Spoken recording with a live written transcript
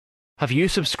Have you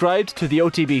subscribed to the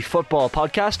OTB Football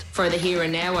Podcast? For the here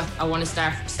and now, I want to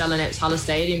start selling out Tallaght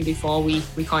Stadium before we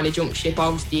kind of jump ship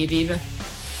over to the Aviva.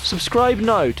 Subscribe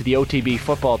now to the OTB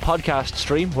Football Podcast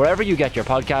stream wherever you get your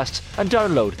podcasts and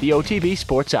download the OTB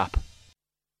Sports app.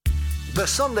 The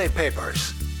Sunday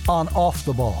Papers on Off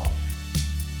the Ball.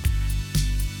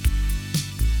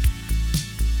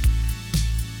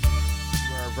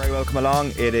 Very welcome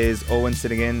along. It is Owen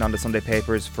sitting in on the Sunday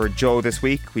Papers for Joe this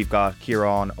week. We've got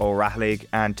Ciarán O'Rahillig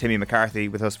and Timmy McCarthy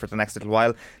with us for the next little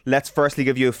while. Let's firstly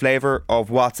give you a flavour of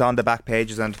what's on the back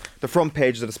pages and the front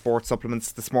pages of the sports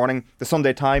supplements this morning. The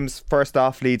Sunday Times, first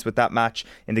off, leads with that match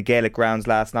in the Gaelic grounds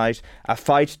last night. A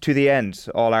fight to the end.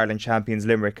 All-Ireland champions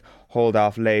Limerick hold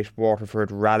off late Waterford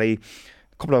rally.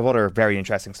 Couple of other very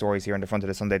interesting stories here in the front of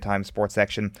the Sunday Times sports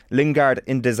section. Lingard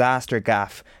in disaster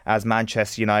gaffe as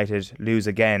Manchester United lose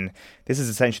again. This is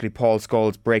essentially Paul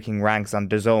Scholes breaking ranks on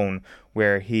DAZN,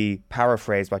 where he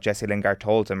paraphrased what Jesse Lingard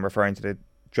told him, referring to the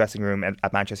dressing room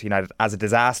at Manchester United as a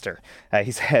disaster.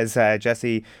 He says,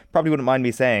 Jesse probably wouldn't mind me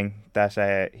saying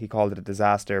that he called it a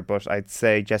disaster, but I'd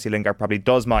say Jesse Lingard probably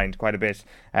does mind quite a bit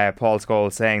Paul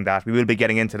Scholes saying that. We will be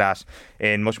getting into that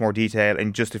in much more detail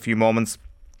in just a few moments.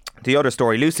 The other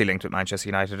story loosely linked with Manchester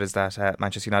United is that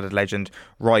Manchester United legend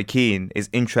Roy Keane is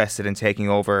interested in taking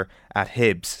over at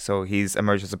Hibs. So he's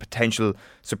emerged as a potential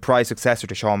surprise successor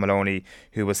to Sean Maloney,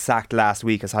 who was sacked last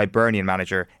week as Hibernian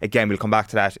manager. Again, we'll come back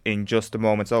to that in just a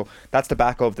moment. So that's the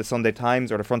back of the Sunday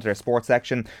Times, or the front of their sports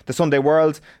section. The Sunday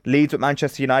World leads with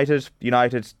Manchester United.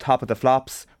 United top of the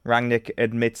flops. Rangnick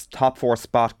admits top four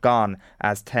spot gone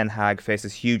as Ten Hag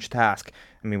faces huge task.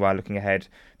 And meanwhile, looking ahead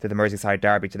to the Merseyside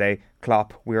derby today,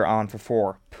 Klopp, we're on for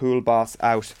 4. Pool boss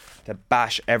out to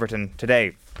bash Everton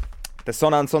today. The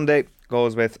Sun on Sunday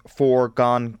goes with 4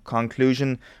 gone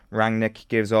conclusion. Rangnick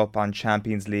gives up on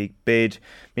Champions League bid.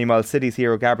 Meanwhile, City's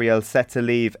hero Gabriel set to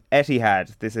leave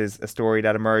Etihad. This is a story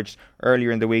that emerged earlier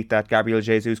in the week that Gabriel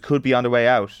Jesus could be on the way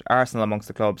out. Arsenal amongst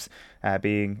the clubs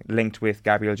being linked with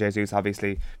Gabriel Jesus.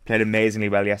 Obviously played amazingly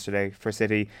well yesterday for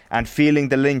City. And feeling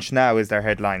the lynch now is their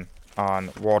headline on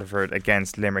Waterford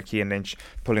against Limerick. Cian Lynch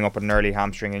pulling up an early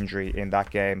hamstring injury in that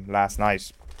game last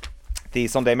night. The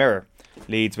Sunday Mirror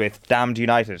leads with damned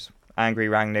United. Angry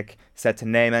Rangnick set to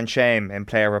name and shame in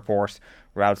player report.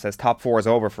 Raul says top 4 is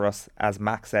over for us, as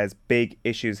Max says big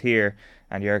issues here,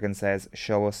 and Jurgen says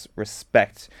show us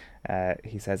respect.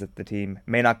 He says that the team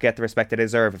may not get the respect they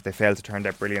deserve if they fail to turn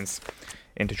their brilliance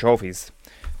into trophies.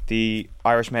 The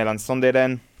Irish Mail on Sunday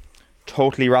then,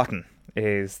 totally rotten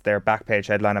is their back page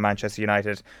headline of Manchester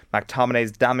United.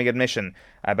 McTominay's damning admission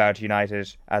about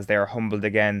United as they are humbled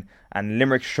again, and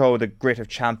Limerick show the grit of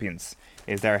champions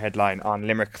is their headline on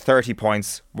Limerick 30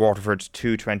 points, Waterford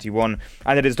 221.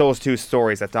 And it is those two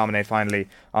stories that dominate finally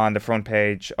on the front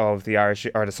page of the Irish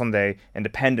or the Sunday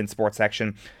Independent sports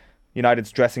section.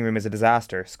 United's dressing room is a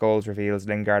disaster. Scholes reveals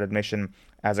Lingard admission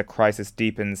as a crisis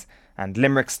deepens, and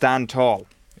Limerick stand tall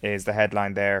is the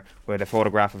headline there, with a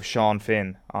photograph of Sean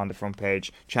Finn on the front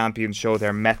page. Champions show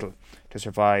their mettle to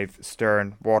survive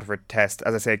stern Waterford test.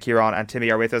 As I say, Ciarán and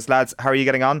Timmy are with us. Lads, how are you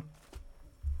getting on?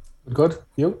 Good.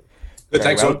 You? Good,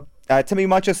 thanks. Well. Timmy, we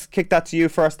might just kick that to you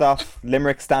first off.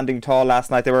 Limerick standing tall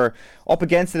last night. They were up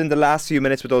against it in the last few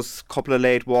minutes with those couple of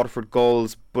late Waterford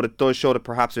goals, but it does show that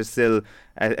perhaps there's still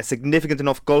a significant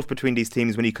enough gulf between these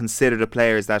teams when you consider the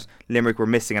players that Limerick were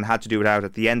missing and had to do without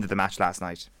at the end of the match last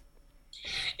night.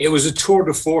 It was a tour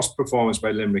de force performance by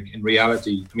Limerick in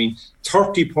reality. I mean,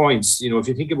 30 points, if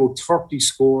you think about 30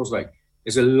 scores, like,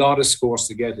 there's a lot of scores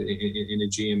to get in a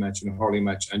GM match, in a hurling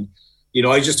match. And,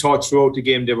 I just thought throughout the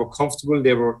game they were comfortable,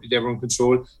 they were in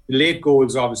control. The late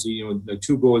goals, obviously, the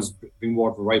 2 goals bring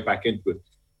Waterford right back into it.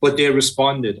 But they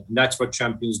responded, and that's what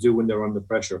champions do when they're under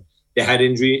pressure. They had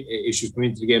injury issues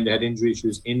coming into the game, they had injury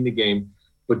issues in the game.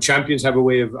 But champions have a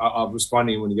way of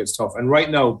responding when it gets tough. And right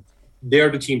now,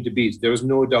 they're the team to beat. There was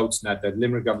no doubts in that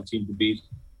Limerick are the team to beat.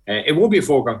 It won't be a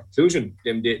foregone conclusion.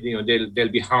 They'll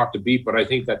be hard to beat, but I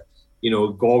think that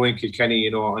Galway and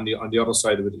Kilkenny, on the other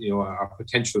side of it, are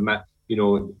potential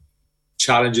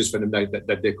challenges for them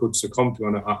that they could succumb to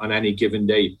on any given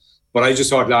day. But I just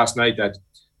thought last night that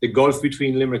the gulf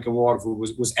between Limerick and Waterford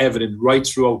was evident right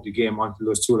throughout the game until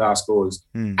those 2 last goals,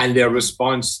 and their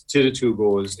response to the 2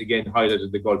 goals again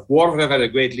highlighted the gulf. Waterford have had a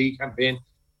great league campaign.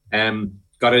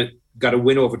 Got a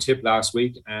win over Tip last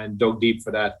week and dug deep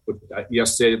for that. But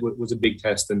yesterday was a big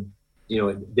test, and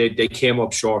they came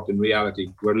up short in reality.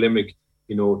 Where Limerick,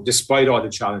 despite all the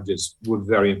challenges, were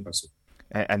very impressive.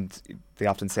 And they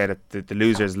often say that the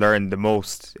losers learn the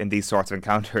most in these sorts of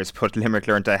encounters, but Limerick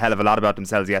learned a hell of a lot about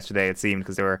themselves yesterday, it seemed,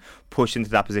 because they were pushed into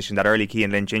that position. That early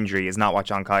Cian Lynch injury is not what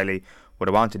John Kiely would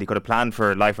have wanted. He could have planned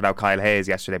for life without Kyle Hayes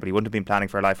yesterday, but he wouldn't have been planning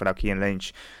for a life without Cian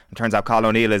Lynch. It turns out Colin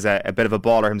O'Neill is a bit of a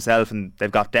baller himself, and they've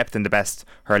got depth in the best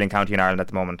hurling county in Ireland at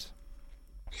the moment.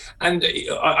 And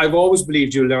I've always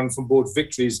believed you learn from both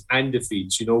victories and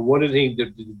defeats. You know, one of the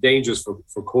dangers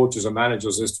for coaches or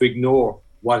managers is to ignore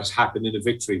what has happened in a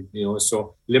victory. You know,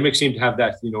 so Limerick seem to have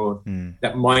that, you know,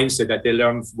 that mindset that they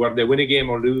learn whether they win a game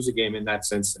or lose a game in that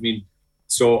sense. I mean,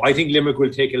 so I think Limerick will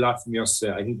take a lot from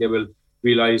yesterday. I think they will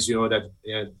realise, you know, that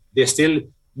they still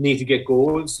need to get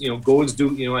goals. You know, goals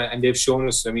do, you know, and they've shown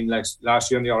us, I mean, like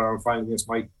last year in the All-Ireland final against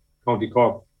Mike County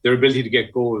Cork, their ability to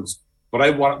get goals.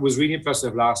 But what was really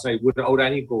impressive last night, without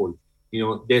any goal, you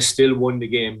know, they still won the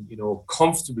game, you know,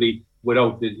 comfortably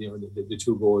without the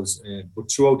 2 goals. But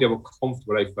throughout, they were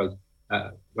comfortable, I felt,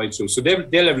 right through. So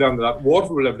they'll have learned a lot.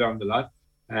 Waterford will have learned a lot.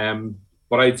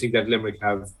 But I think that Limerick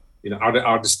have, you know, are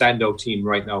the standout team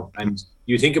right now. And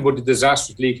you think about the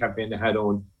disastrous league campaign they had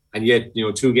on, and yet, you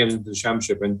know, 2 games into the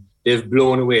championship, and they've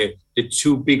blown away the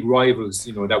 2 big rivals,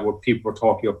 you know, that people were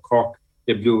talking of. Cork,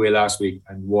 they blew away last week,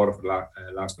 and Waterford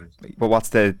last night. But what's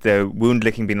the wound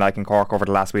licking been like in Cork over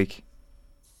the last week?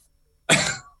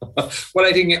 Well,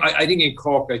 I think in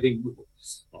Cork,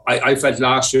 I felt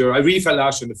last year, I really felt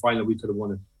last year in the final we could have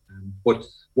won it. But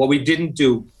what we didn't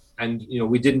do, and you know,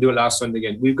 we didn't do it last Sunday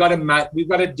again. We've got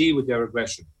to deal with their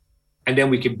aggression, and then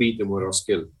we can beat them with our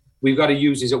skill. We've got to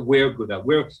use these that we're good at.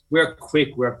 We're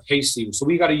quick, we're pacey, so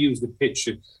we got to use the pitch.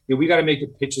 You know, we got to make the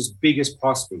pitch as big as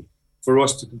possible for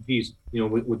us to compete, you know,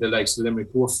 with the likes of Limerick,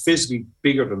 who are physically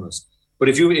bigger than us. But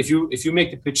if you make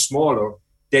the pitch smaller,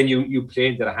 then you play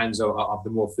into the hands of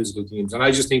the more physical teams. And I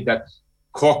just think that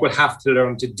Cork will have to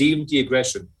learn to deal with the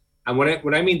aggression. And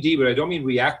when I mean deal with it, I don't mean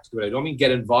react to it. I don't mean get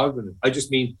involved in it. I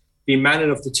just mean be man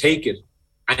enough to take it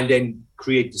and then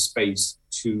create the space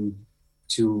to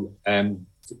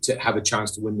have a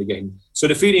chance to win the game. So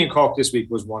the feeling in Cork this week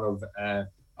was one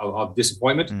of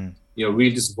disappointment. You know,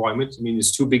 real disappointment. I mean,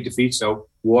 there's 2 big defeats now: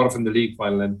 Waterford in the league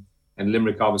final and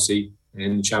Limerick, obviously,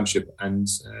 in the championship. And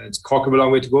it's Cork have a long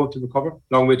way to go to recover.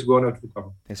 Long way to go now to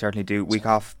recover. They certainly do. Week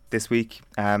off this week.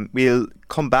 We'll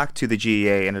come back to the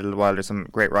GAA in a little while. There's some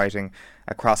great writing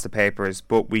across the papers,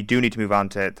 but we do need to move on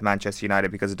to Manchester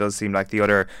United, because it does seem like the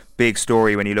other big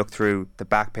story when you look through the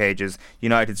back pages.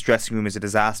 United's dressing room is a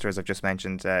disaster, as I've just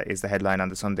mentioned, is the headline on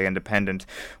the Sunday Independent.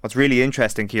 What's really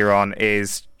interesting, Kieran,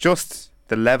 is just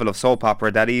the level of soap opera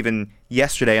that even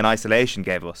yesterday in isolation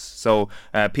gave us. So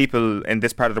people in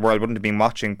this part of the world wouldn't have been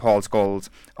watching Paul Scholes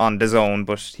on DAZN,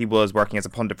 but he was working as a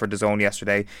pundit for DAZN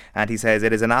yesterday, and he says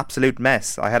it is an absolute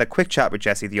mess. I had a quick chat with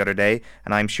Jesse the other day,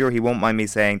 and I'm sure he won't mind me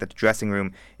saying that the dressing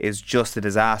room is just a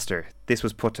disaster. This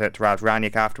was put to Ralph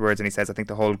Rangnick afterwards, and he says, I think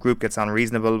the whole group gets on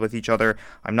reasonable with each other.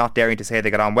 I'm not daring to say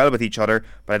they get on well with each other,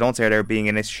 but I don't see there being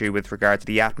an issue with regard to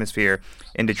the atmosphere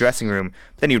in the dressing room.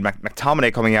 Then you had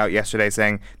McTominay coming out yesterday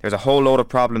saying there's a whole load of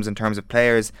problems in terms of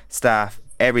players, staff,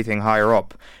 everything higher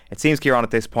up. It seems, Kieran,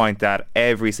 at this point that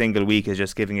every single week is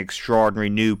just giving extraordinary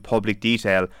new public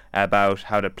detail about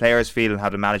how the players feel and how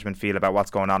the management feel about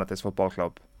what's going on at this football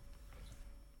club.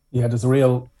 Yeah, there's a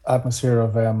real atmosphere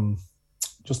of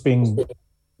just being,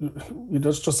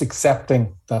 just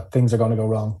accepting that things are going to go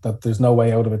wrong, that there's no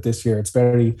way out of it this year.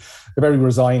 They're very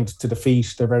resigned to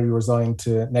defeat. They're very resigned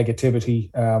to negativity.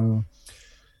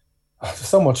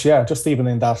 So much, just even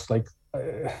in that, like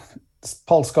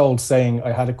Paul Scholes saying,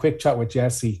 I had a quick chat with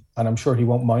Jesse, and I'm sure he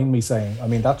won't mind me saying. I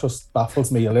mean, that just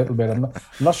baffles me a little bit. I'm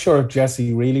not sure if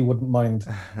Jesse really wouldn't mind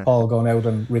Paul going out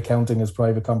and recounting his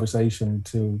private conversation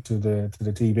to the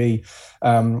TV.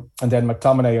 And then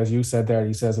McTominay, as you said there,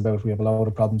 he says about we have a lot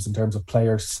of problems in terms of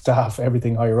players, staff,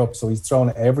 everything higher up. So he's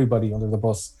thrown everybody under the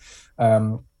bus.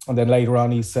 And then later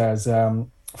on he says,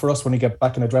 for us, when you get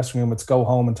back in the dressing room, it's go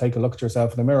home and take a look at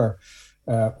yourself in the mirror,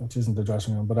 which isn't the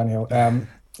dressing room, but anyhow.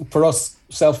 For us,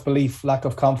 self-belief, lack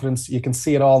of confidence, you can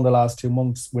see it all in the last 2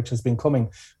 months, which has been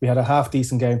coming. We had a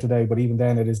half-decent game today, but even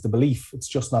then it is the belief. It's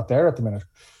just not there at the minute.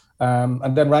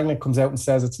 And then Rangnick comes out and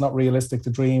says it's not realistic to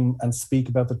dream and speak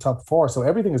about the top 4. So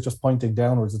everything is just pointing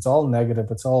downwards. It's all negative.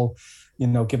 It's all,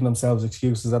 giving themselves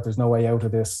excuses that there's no way out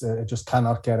of this. It just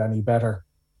cannot get any better.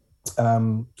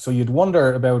 So you'd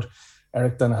wonder about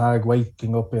Eric Den Haag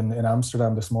waking up in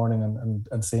Amsterdam this morning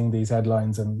and seeing these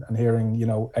headlines and hearing,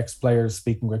 ex-players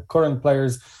speaking with current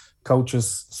players,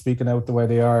 coaches speaking out the way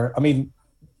they are. I mean,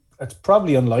 it's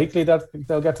probably unlikely that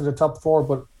they'll get to the top 4,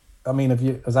 but I mean,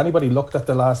 has anybody looked at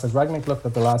has Rangnick looked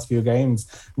at the last few games?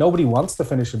 Nobody wants to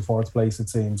finish in 4th place, it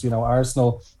seems.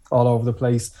 Arsenal all over the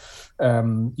place,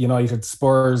 United,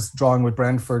 Spurs drawing with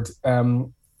Brentford.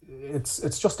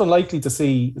 it's just unlikely to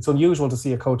see. It's unusual to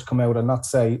see a coach come out and not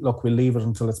say, "Look, we'll leave it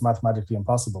until it's mathematically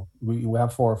impossible." We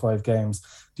have 4 or 5 games.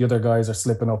 The other guys are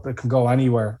slipping up. It can go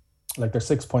anywhere. Like they're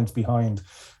 6 points behind,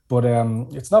 but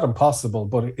it's not impossible.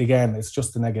 But again, it's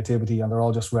just the negativity, and they're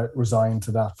all just resigned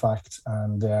to that fact.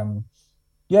 And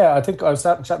I think I was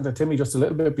chatting to Timmy just a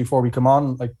little bit before we come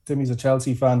on. Like Timmy's a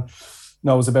Chelsea fan,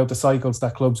 knows about the cycles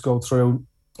that clubs go through.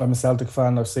 I'm a Celtic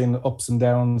fan. I've seen ups and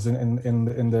downs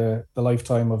in the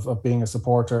lifetime of being a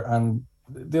supporter, and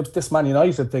this Man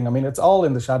United thing. I mean, it's all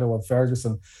in the shadow of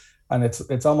Ferguson, and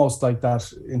it's almost like that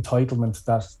entitlement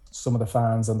that some of the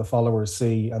fans and the followers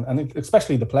see, and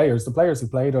especially the players who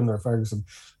played under Ferguson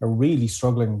are really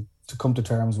struggling to come to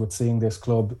terms with seeing this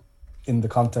club in the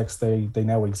context they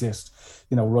now exist.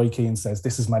 You know, Roy Keane says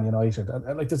this is Man United,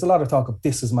 and like there's a lot of talk of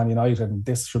this is Man United and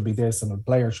this should be this and a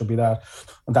player should be that,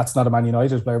 and that's not a Man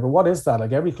United player. But what is that?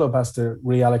 Like every club has to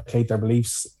reallocate their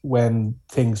beliefs when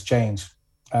things change,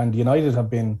 and United have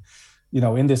been,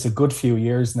 in this a good few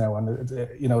years now.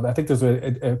 And I think there's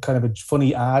a kind of a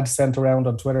funny ad sent around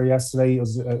on Twitter yesterday. It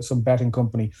was some betting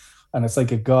company, and it's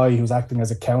like a guy who's acting as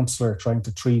a counsellor trying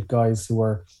to treat guys who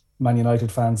were Man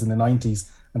United fans in the 90s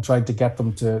and tried to get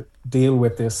them to deal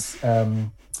with this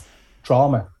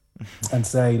trauma and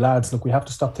say, lads, look, we have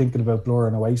to stop thinking about Blur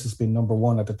and Oasis being number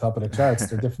 1 at the top of the charts.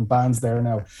 There are different bands there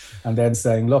now. And then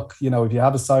saying, look, if you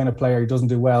have to sign a player who doesn't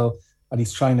do well and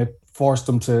he's trying to force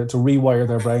them to rewire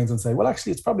their brains and say, well,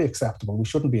 actually, it's probably acceptable. We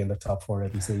shouldn't be in the top 4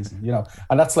 every season,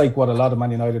 And that's like what a lot of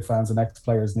Man United fans and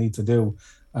ex-players need to do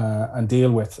and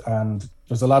deal with. And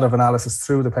there's a lot of analysis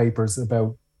through the papers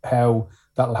about how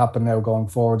that'll happen now going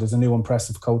forward. There's a new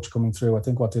impressive coach coming through. I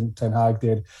think what Ten Hag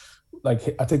did,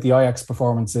 like I think the Ajax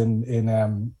performance in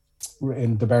the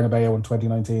Bernabeu in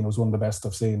 2019 was one of the best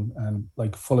I've seen, and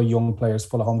like full of young players,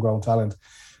 full of homegrown talent.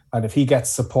 And if he gets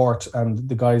support and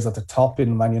the guys at the top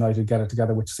in Man United get it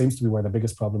together, which seems to be where the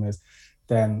biggest problem is,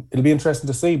 then it'll be interesting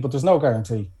to see. But there's no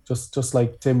guarantee. Just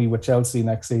like Timmy with Chelsea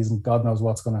next season, God knows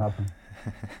what's going to happen.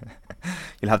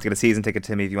 You'll have to get a season ticket,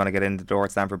 Timmy, if you want to get in the door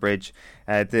at Stamford Bridge.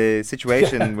 The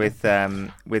situation with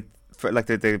the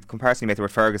comparison you made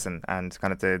with Ferguson and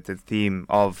kind of the theme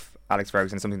of Alex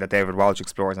Ferguson is something that David Walsh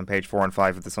explores on page 4 and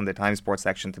 5 of the Sunday Times Sports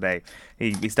section today.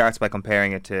 He starts by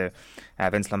comparing it to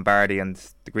Vince Lombardi and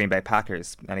the Green Bay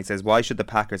Packers, and he says, why should the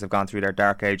Packers have gone through their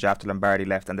dark age after Lombardi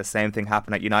left, and the same thing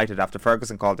happened at United after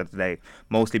Ferguson called it today?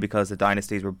 Mostly because the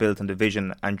dynasties were built on the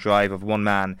vision and drive of one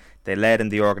man. They led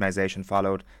and the organisation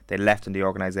followed. They left and the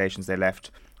organisations they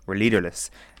left were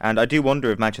leaderless. And I do wonder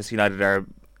if Manchester United are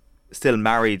still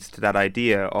married to that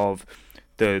idea of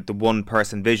the one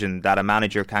person vision, that a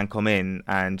manager can come in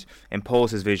and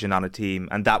impose his vision on a team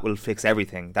and that will fix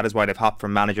everything. That is why they've hopped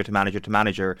from manager to manager to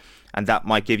manager, and that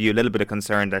might give you a little bit of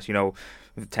concern that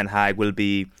Ten Hag will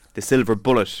be the silver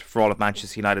bullet for all of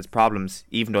Manchester United's problems,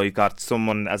 even though you've got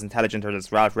someone as intelligent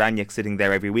as Ralph Rangnick sitting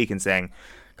there every week and saying,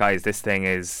 guys, this thing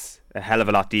is a hell of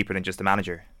a lot deeper than just a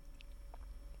manager.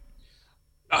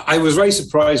 I was very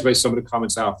surprised by some of the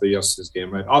comments after yesterday's game,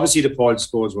 right? Obviously the Paul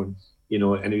Scholes one,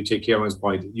 and you take Kieran's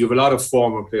point, you have a lot of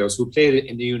former players who played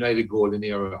in the United golden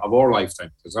era of our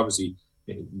lifetime, because obviously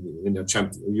in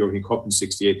the European Cup in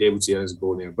 '68, they would see it as a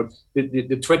golden era. But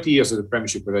the 20 years of the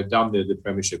Premiership, where they dominated the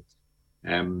Premiership,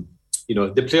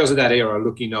 the players of that era are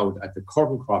looking out at the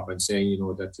current crop and saying,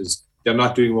 they're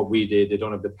not doing what we did, they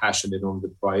don't have the passion, they don't have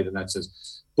the pride, and that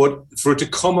says. But for it to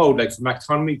come out, like for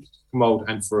McTominay to come out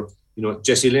and for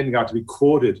Jesse Lingard to be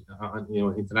quoted,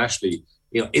 internationally,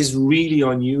 is really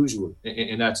unusual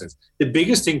in that sense. The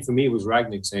biggest thing for me was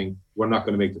Rangnick saying, we're not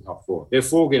going to make the top 4. They have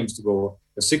 4 games to go.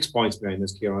 They're 6 points behind,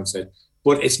 as Kieran said.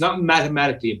 But it's not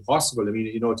mathematically impossible. I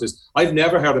mean, I've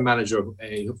never heard a manager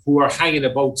who are hanging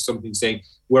about something saying,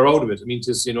 we're out of it. I mean,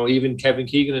 even Kevin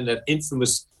Keegan in that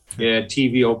infamous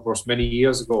TV outburst many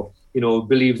years ago,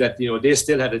 believed that, they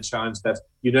still had a chance, that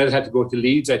United had to go to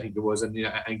Leeds, I think it was, and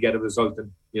get a result.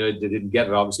 And, they didn't get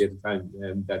it, obviously, at the time,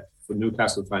 that for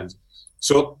Newcastle fans.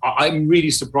 So I'm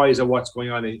really surprised at what's going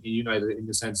on in United in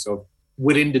the sense of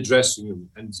within the dressing room.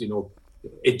 And,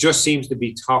 it just seems to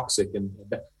be toxic. And,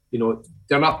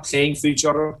 they're not playing for each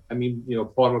other. I mean,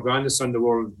 Paul McGrath, the Sun of the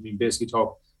World, basically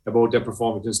talked about their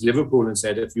performance against Liverpool and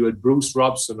said, if you had Bruce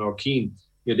Robson or Keane,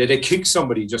 they kick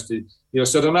somebody just to,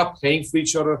 so they're not playing for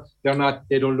each other. They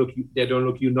don't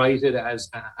look united as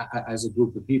a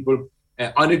group of people.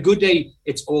 On a good day,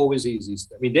 it's always easy.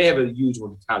 I mean, they have a huge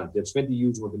amount of talent. They've spent a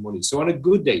huge amount of money. So on a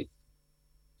good day,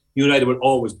 United will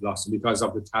always blossom because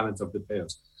of the talent of the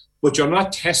players. But you're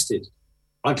not tested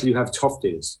until you have tough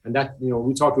days. And that,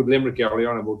 we talked with Limerick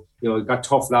earlier on about, it got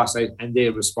tough last night and they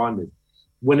responded.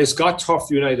 when it's got tough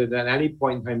for United at any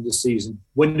point in time this season,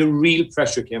 when the real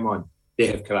pressure came on, they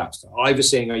have collapsed. I have a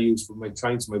saying I use for my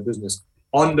clients in my business: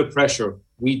 under pressure,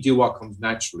 we do what comes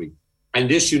naturally. And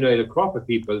this United crop of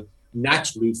people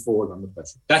naturally fall under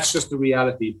pressure. That's just the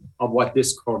reality of what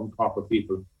this current crop of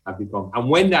people have become. And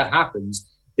when that happens,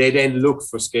 they then look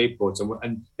for scapegoats.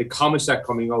 And the comments that are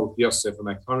coming out yesterday from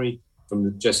McConaughey,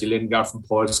 from Jesse Lingard, from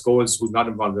Paul Scholes, who's not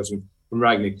involved in this, from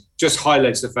Ragnick, just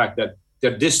highlights the fact that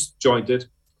they're disjointed.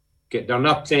 They're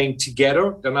not playing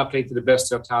together. They're not playing to the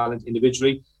best of their talent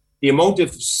individually. The amount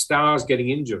of stars getting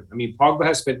injured. I mean, Pogba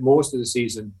has spent most of the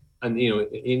season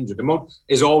injured. The amount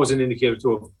is always an indicator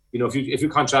too. If you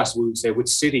contrast, we would say, with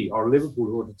City or Liverpool,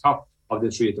 who are at the top of the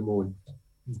three at the moment,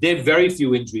 they have very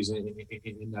few injuries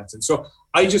in that sense. So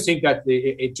I just think that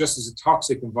it just is a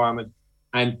toxic environment.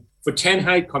 And for Ten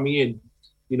Hag coming in,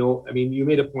 you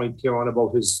made a point, Kieran,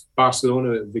 about his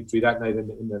Barcelona victory that night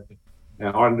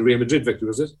or the Real Madrid victory,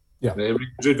 was it? Yeah. The Real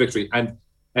Madrid victory.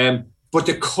 And but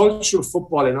the culture of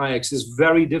football in Ajax is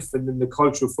very different than the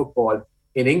culture of football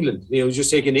in England.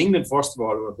 Just taking England first of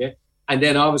all, okay? And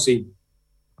then obviously,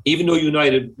 even though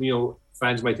United,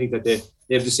 fans might think that they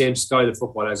have the same style of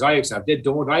football as Ajax have, they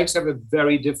don't. Ajax have a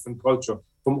very different culture,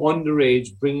 from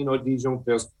underage, bringing out these young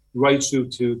players right through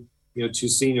to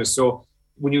seniors. So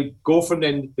when you go from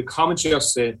then the comments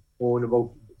yesterday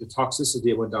about the toxicity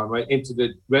that went down right into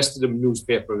the rest of the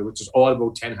newspaper, which is all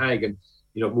about Ten Hag, and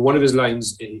one of his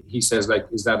lines he says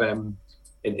is that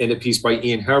in a piece by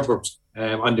Ian Herbert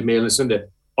on the Mail on Sunday,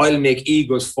 "I'll make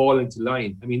egos fall into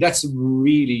line." I mean, that's a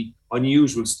really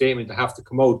unusual statement to have to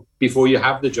come out before you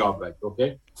have the job,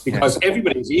 okay? Because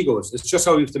everybody has egos. It's just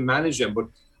how you have to manage them. But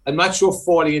I'm not sure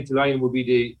falling into line would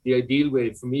be the ideal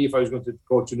way for me if I was going to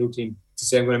coach a new team, to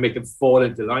say I'm going to make them fall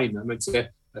into line. I might say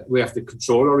we have to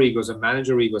control our egos and manage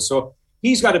our egos. So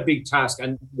he's got a big task.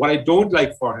 And what I don't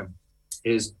like for him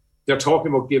is they're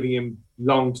talking about giving him a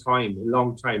long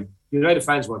time. United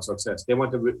fans want success. They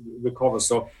want to recover.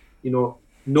 So,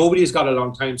 nobody's got a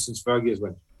long time since Fergie has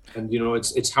went. And,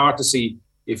 it's hard to see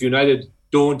if United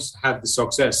don't have the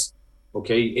success,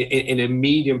 okay, in a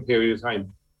medium period of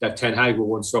time, that Ten Hag will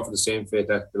once suffer the same fate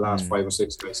that the last 5 or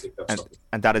 6 guys have suffered.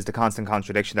 And that is the constant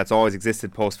contradiction that's always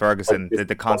existed post-Ferguson,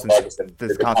 the constant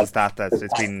stat that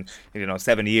it's been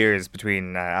 7 years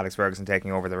between Alex Ferguson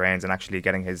taking over the reins and actually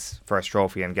getting his first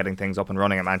trophy and getting things up and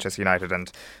running at Manchester United.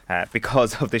 And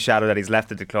because of the shadow that he's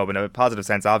left at the club, in a positive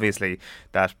sense, obviously,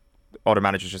 that other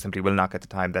managers just simply will not get the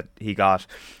time that he got.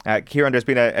 Kieran, there's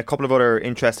been a couple of other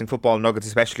interesting football nuggets,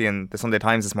 especially in the Sunday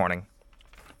Times this morning.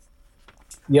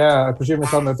 Yeah, I presume you're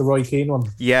talking about the Roy Keane one.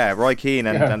 Yeah, Roy Keane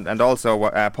and also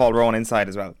Paul Rowan inside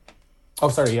as well. Oh,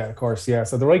 sorry, yeah, of course, yeah.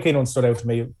 So the Roy Keane one stood out to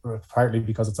me partly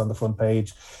because it's on the front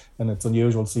page, and it's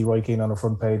unusual to see Roy Keane on the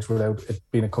front page without it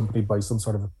being accompanied by some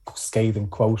sort of a scathing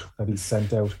quote that he's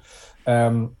sent out.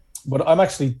 But I'm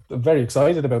actually very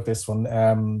excited about this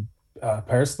one.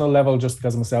 Personal level, just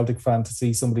because I'm a Celtic fan, to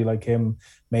see somebody like him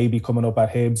maybe coming up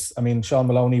at Hibs. I mean, Sean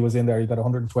Maloney was in there. He got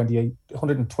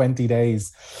 120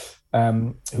 days.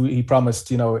 Who he promised,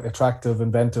 attractive,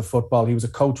 inventive football. He was a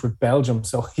coach with Belgium,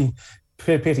 so he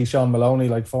pity Sean Maloney,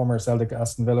 like former Celtic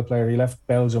Aston Villa player. He left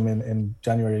Belgium in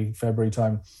January, February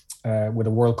time with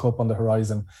a World Cup on the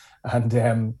horizon,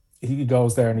 and he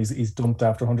goes there and he's dumped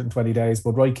after 120 days.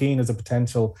 But Roy Keane is a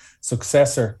potential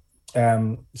successor.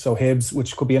 So Hibs,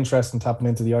 which could be interesting, tapping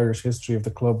into the Irish history of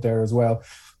the club there as well.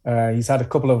 He's had a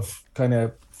couple of kind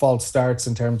of false starts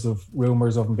in terms of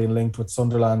rumours of him being linked with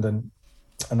Sunderland and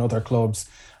other clubs,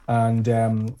 and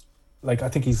I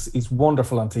think he's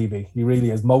wonderful on TV. He really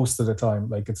is most of the time.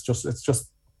 Like it's just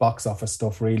box office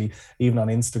stuff, really. Even on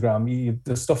Instagram,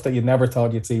 the stuff that you never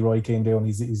thought you'd see Roy Keane doing,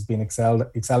 he's been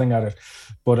excelling at it.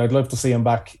 But I'd love to see him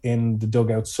back in the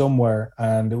dugout somewhere,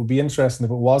 and it would be interesting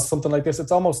if it was something like this.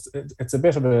 It's a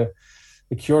bit of a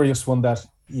curious one that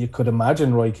you could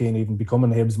imagine Roy Keane even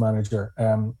becoming Hibs manager.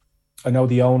 I know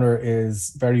the owner is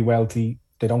very wealthy.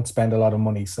 They don't spend a lot of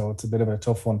money, so it's a bit of a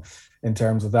tough one in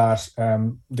terms of that.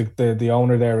 The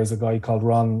owner there is a guy called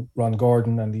Ron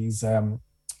Gordon, and he's a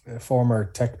former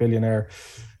tech billionaire.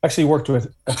 Actually worked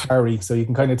with Atari, so you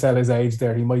can kind of tell his age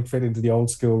there. He might fit into the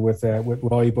old school with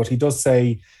Roy, but he does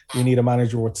say we need a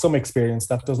manager with some experience.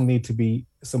 That doesn't need to be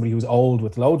somebody who's old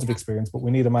with loads of experience, but we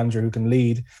need a manager who can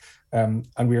lead. And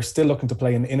we are still looking to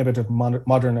play an innovative,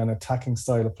 modern and attacking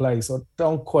style of play. So I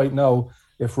don't quite know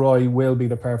if Roy will be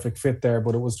the perfect fit there,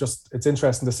 but it's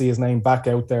interesting to see his name back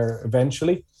out there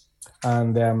eventually.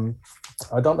 And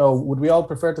I don't know, would we all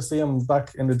prefer to see him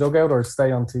back in the dugout or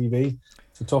stay on TV?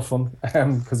 It's a tough one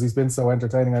because he's been so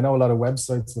entertaining. I know a lot of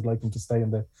websites would like him to stay in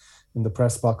the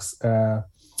press box.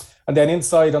 And And then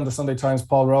inside on the Sunday Times,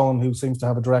 Paul Rowan, who seems to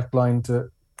have a direct line to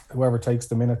whoever takes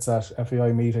the minutes at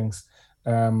FAI meetings,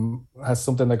 has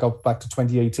something that goes back to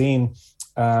 2018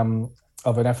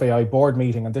 of an FAI board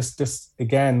meeting. And this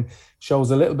again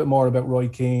shows a little bit more about Roy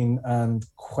Keane and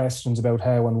questions about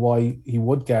how and why he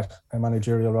would get a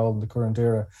managerial role in the current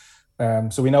era.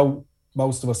 So we know,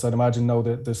 most of us, I'd imagine, know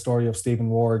the story of Stephen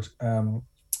Ward,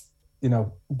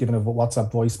 giving a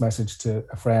WhatsApp voice message to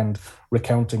a friend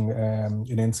recounting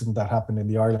an incident that happened in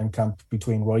the Ireland camp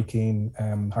between Roy Keane,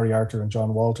 Harry Arter and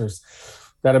John Walters.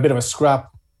 They had a bit of a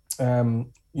scrap.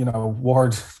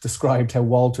 Ward described how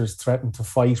Walters threatened to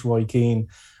fight Roy Keane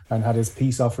and had his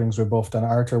peace offerings rebuffed, and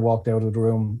Arter walked out of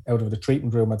the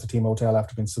treatment room at the team hotel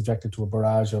after being subjected to a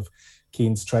barrage of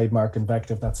Keane's trademark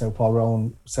invective. That's how Paul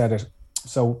Rowan said it.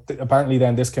 So apparently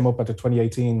then this came up at the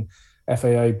 2018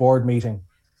 FAI board meeting,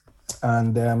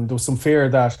 and there was some fear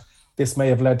that this may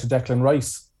have led to Declan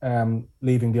Rice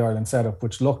leaving the Ireland setup,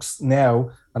 which looks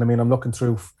now, and I mean, I'm looking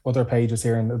through other pages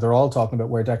here and they're all talking about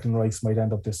where Declan Rice might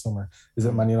end up this summer. Is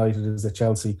it Man United? Is it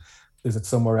Chelsea? Is it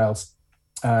somewhere else?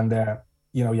 And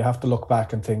you have to look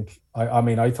back and think,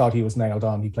 I thought he was nailed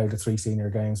on. He played the 3 senior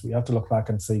games. We have to look back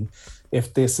and see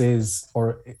if this is,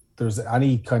 or if there's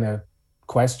any kind of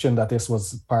question that this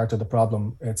was part of the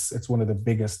problem. It's one of the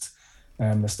biggest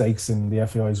mistakes in the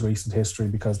FAI's recent history,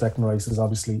 because Declan Rice is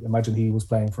obviously, imagine he was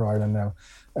playing for Ireland now,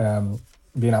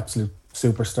 be an absolute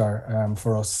superstar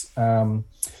for us.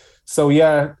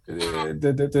 The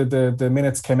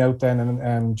minutes came out then,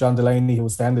 and John Delaney, who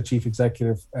was then the chief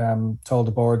executive, told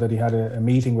the board that he had a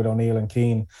meeting with O'Neill and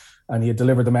Keane, and he had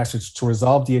delivered the message to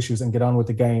resolve the issues and get on with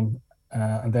the game.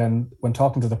 And then when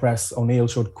talking to the press, O'Neill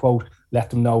should, quote,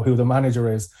 let them know who the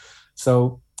manager is.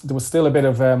 So there was still a bit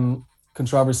of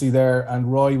controversy there,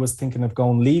 and Roy was thinking of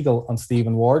going legal on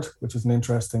Stephen Ward, which is an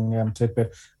interesting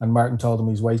tidbit, and Martin told him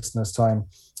he's wasting his time.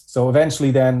 So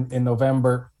eventually then in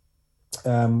November,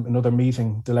 another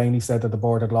meeting, Delaney said that the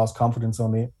board had lost confidence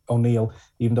on O'Neill,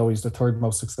 even though he's the third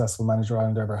most successful manager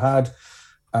Ireland ever had.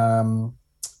 And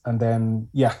then,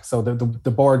 so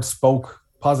the board spoke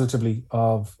positively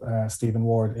of Stephen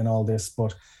Ward in all this,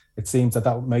 but it seems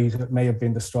that may have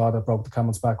been the straw that broke the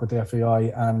camel's back with the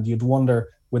FAI. And you'd wonder,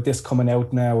 with this coming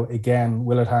out now again,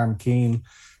 will it harm Keane?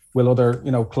 Will other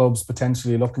clubs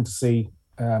potentially looking to see?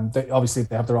 They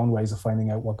have their own ways of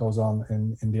finding out what goes on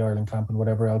in the Ireland camp and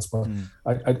whatever else, but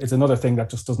it's another thing that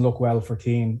just doesn't look well for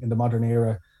Keane in the modern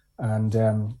era.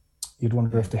 And you'd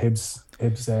wonder if the Hibs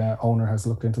owner has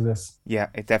looked into this. Yeah,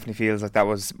 it definitely feels like that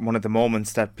was one of the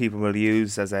moments that people will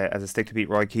use as a stick to beat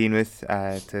Roy Keane with,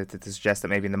 to suggest that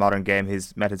maybe in the modern game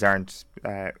his methods aren't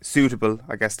suitable,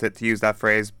 I guess, to use that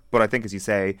phrase. But I think, as you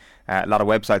say, a lot of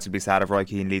websites would be sad if Roy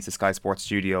Keane leads the Sky Sports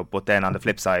studio. But then on the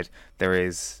flip side, there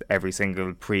is every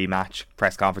single pre-match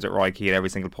press conference at Roy Keane, every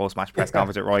single post-match press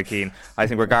conference at Roy Keane. I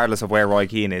think regardless of where Roy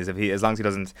Keane is, as long as he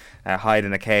doesn't hide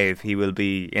in a cave, he will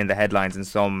be in the headlines in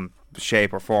some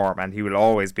shape or form, and he will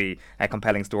always be a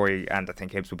compelling story, and I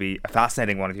think Hibs would be a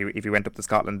fascinating one if he went up to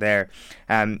Scotland there.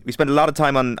 We spent a lot of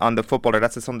time on the footballer.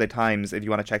 That's the Sunday Times if you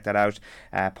want to check that out.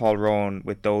 Paul Rowan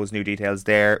with those new details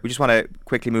there. We just want to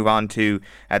quickly move on to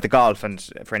the golf, and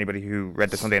for anybody who read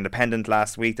the Sunday Independent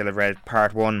last week, they'll have read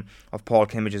part 1 of Paul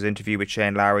Kimmage's interview with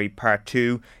Shane Lowry. Part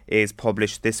 2 is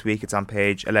published this week. It's on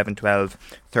page 11, 12,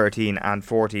 13 and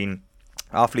 14.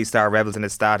 Offaly star revels in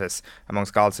his status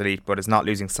amongst golf's elite, but is not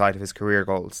losing sight of his career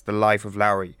goals. The Life of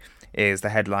Lowry is the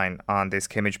headline on this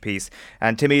Kimmage piece.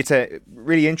 And to me, it's a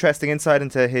really interesting insight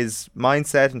into his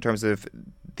mindset in terms of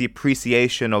the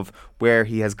appreciation of where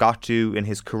he has got to in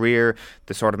his career,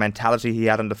 the sort of mentality he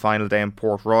had on the final day in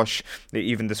Portrush,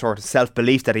 even the sort of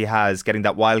self-belief that he has getting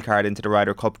that wild card into the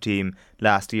Ryder Cup team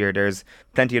last year. There's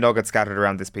plenty of nuggets scattered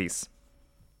around this piece.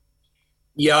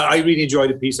 Yeah, I really enjoyed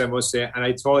the piece, I must say, and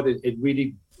I thought it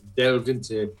really delved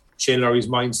into Shane Lowry's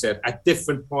mindset at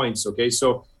different points. Okay,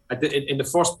 so in the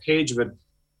first page of it,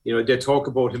 they talk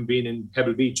about him being in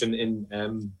Pebble Beach and in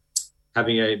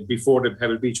having before the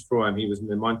Pebble Beach Pro-Am, he was in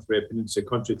the Monterey Peninsula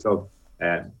Country Club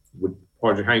with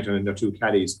Porter Harrington and their 2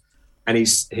 caddies, and he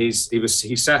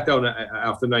sat down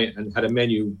after the night and had a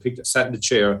menu, sat in the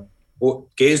chair,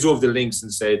 gazed over the links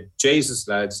and said, "Jesus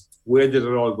lads, where did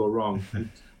it all go wrong?"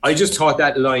 I just thought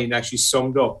that line actually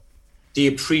summed up the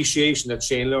appreciation that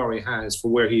Shane Lowry has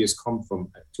for where he has come from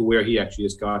to where he actually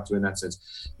has got to in that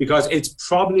sense. Because it's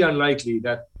probably unlikely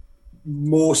that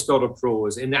most other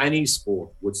pros in any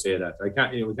sport would say that. We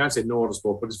can't say no other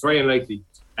sport, but it's very unlikely.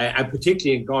 And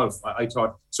particularly in golf, I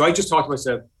thought. So I just thought to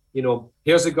myself,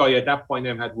 here's a guy at that point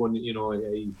I had won,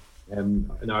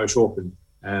 an Irish Open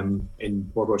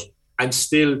in Portrush, and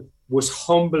still was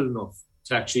humble enough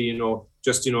to actually,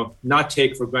 just, not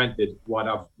take for granted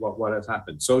what has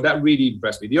happened. So that really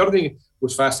impressed me. The other thing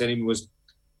was fascinating was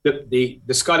the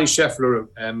Scotty Scheffler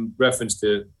reference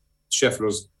to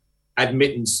Scheffler's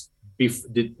admittance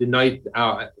the night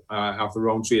after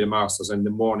round 3 of the Masters and the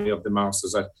morning of the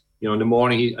Masters. That, in the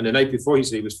morning, and the night before he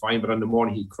said he was fine, but on the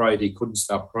morning he cried. He couldn't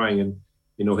stop crying. And,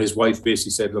 his wife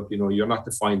basically said, look, you're not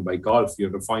defined by golf. You're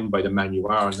defined by the man you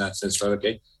are in that sense, right?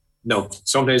 Okay. No,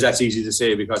 sometimes that's easy to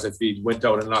say, because if he went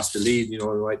out and lost the lead,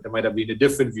 there might have been a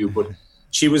different view. But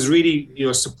she was really,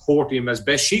 supporting him as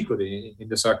best she could in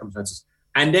the circumstances.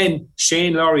 And then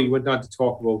Shane Lowry went on to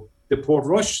talk about the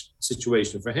Portrush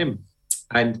situation for him.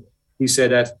 And he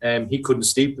said that he couldn't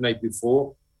sleep the night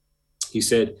before. He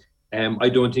said, I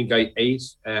don't think I ate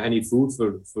any food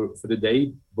for the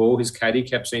day. Bo, his caddy,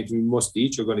 kept saying to me, you must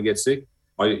eat, you're going to get sick.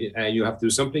 You have to do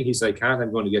something. He said, I can't,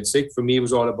 I'm going to get sick. For me, it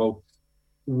was all about,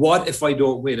 what if I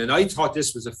don't win? And I thought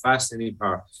this was a fascinating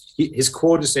part. His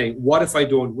quote is saying, what if I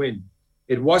don't win?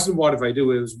 It wasn't what if I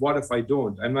do, it was what if I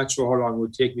don't. I'm not sure how long it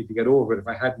would take me to get over it if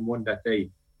I hadn't won that day.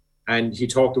 And he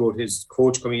talked about his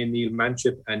coach coming in, Neil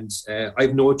Manship, and I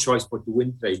have no choice but to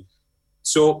win today.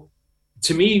 So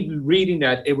to me, reading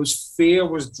that, it was fear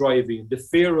was driving, the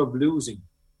fear of losing,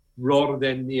 rather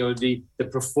than the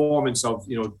performance of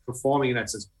performing in that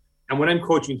sense. And when I'm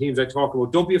coaching teams, I talk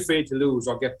about, don't be afraid to lose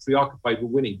or get preoccupied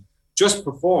with winning. Just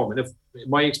perform. And if, in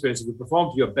my experience, if you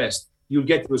perform to your best, you'll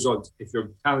get the result if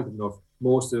you're talented enough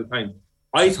most of the time.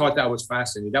 I thought that was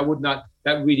fascinating.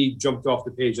 That really jumped off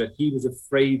the page, that he was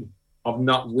afraid of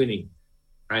not winning.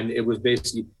 And it was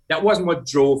basically, that wasn't what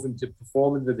drove him to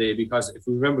perform in the day, because if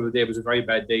we remember, the day was a very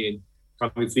bad day, and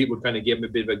Tommy Fleetwood kind of gave him a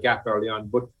bit of a gap early on.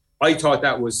 But I thought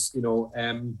that was,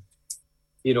 and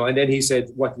then he said,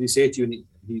 what did he say to you?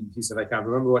 And he said, I can't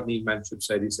remember what Neil Manship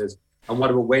said. He says, and what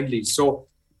about Wendley? So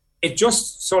it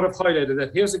just sort of highlighted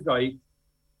that here's a guy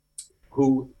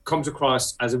who comes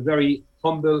across as a very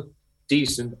humble,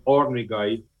 decent, ordinary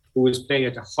guy who is playing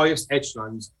at the highest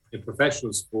echelons in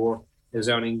professional sport, is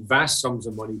earning vast sums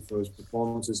of money for his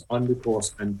performances on the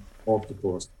course and off the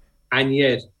course, and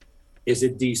yet is a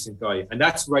decent guy. And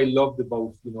that's what I loved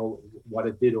about, what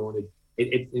it did on it.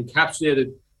 It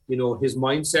encapsulated, his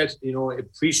mindset,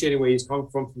 appreciating where he's come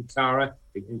from Clara.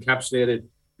 It encapsulated,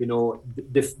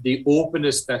 the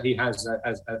openness that he has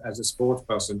as a sports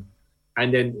person.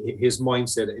 And then his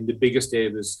mindset in the biggest day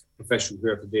of his professional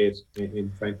career to date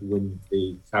in trying to win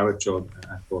the Claret Jug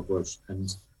at Portrush.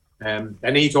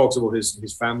 And he talks about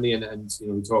his family and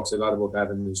he talks a lot about that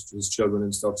and his children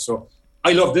and stuff. So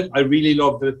I loved it. I really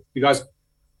loved it, because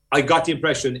I got the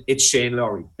impression it's Shane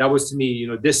Lowry. That was, to me,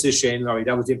 this is Shane Lowry.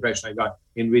 That was the impression I got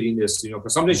in reading this.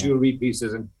 Because sometimes you read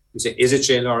pieces and you say, is it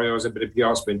Shane Lowry or is it a bit of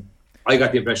PR spin? I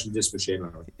got the impression this was Shane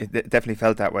Lowry. It definitely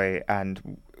felt that way,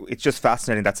 and it's just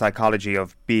fascinating, that psychology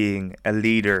of being a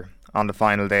leader on the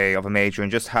final day of a major,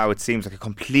 and just how it seems like a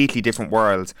completely different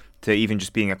world to even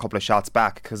just being a couple of shots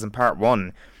back. Because in part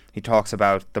one, he talks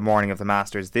about the morning of the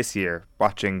Masters this year,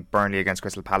 watching Burnley against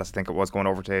Crystal Palace, I think it was, going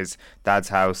over to his dad's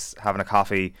house, having a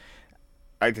coffee.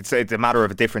 I could say it's a matter of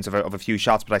a difference of a few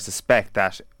shots, but I suspect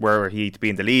that were he to be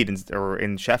in the lead or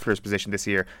in Scheffler's position this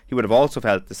year, he would have also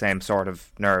felt the same sort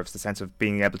of nerves, the sense of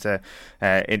being able to,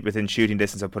 within shooting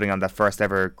distance of putting on that first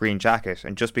ever green jacket.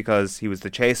 And just because he was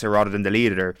the chaser rather than the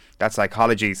leader, that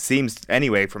psychology seems,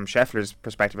 anyway, from Scheffler's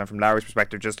perspective and from Lowry's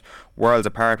perspective, just worlds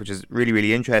apart, which is really,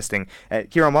 really interesting.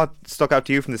 Kieran, what stuck out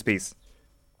to you from this piece?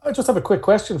 I just have a quick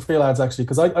question for you lads, actually,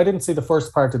 because I didn't see the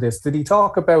first part of this. Did he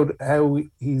talk about how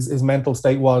his mental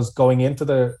state was going into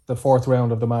the fourth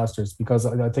round of the Masters? Because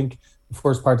I think the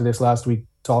first part of this last week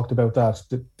talked about that.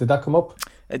 Did that come up?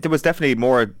 There was definitely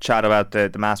more chat about the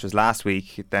Masters last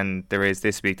week than there is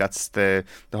this week. That's the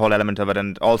whole element of it,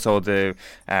 and also the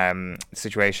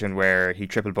situation where he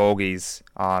triple bogeys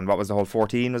on, what was the hole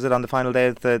 14? Was it on the final day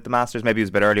of the Masters? Maybe it was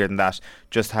a bit earlier than that.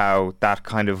 Just how that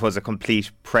kind of was a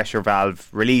complete pressure valve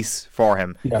release for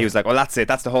him. Yeah. He was like, well, that's it.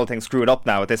 That's the whole thing. Screw it up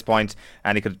now at this point,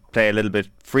 and he could play a little bit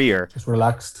freer. Just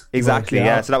relaxed. Exactly.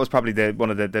 Yeah. So that was probably one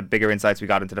of the bigger insights we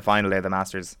got into the final day of the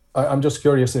Masters. I'm just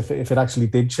curious if it actually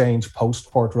did change post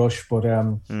Portrush, but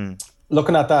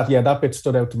looking at that, that bit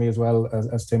stood out to me as well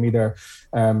as Timmy there.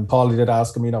 Paulie did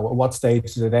ask him, what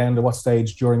stage did it end, or what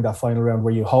stage during that final round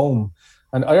were you home?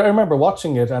 And I remember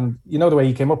watching it, and the way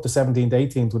he came up to 17th,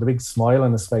 18th with a big smile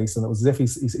on his face, and it was as if he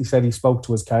said he spoke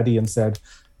to his caddy and said,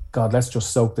 God, let's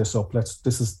just soak this up.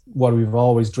 This is what we've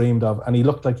always dreamed of. And he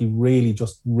looked like he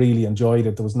really enjoyed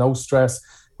it. There was no stress.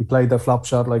 He played the flop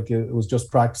shot like it was just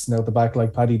practicing out the back,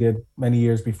 like Paddy did many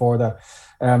years before that.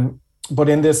 But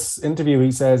in this interview,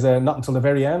 he says not until the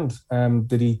very end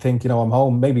did he think, I'm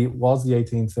home. Maybe it was the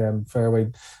 18th fairway.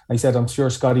 And he said, I'm sure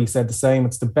Scotty said the same.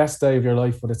 It's the best day of your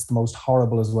life, but it's the most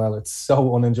horrible as well. It's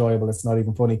so unenjoyable. It's not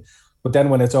even funny. But then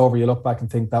when it's over, you look back and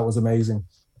think that was amazing.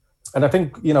 And I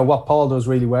think, what Paul does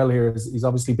really well here is he's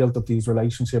obviously built up these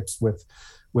relationships with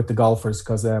the golfers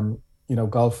because,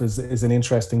 golf is an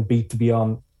interesting beat to be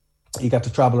on. You get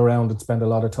to travel around and spend a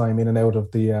lot of time in and out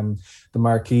of the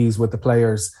marquees with the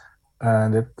players.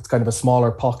 And it's kind of a smaller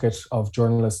pocket of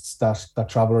journalists that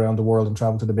travel around the world and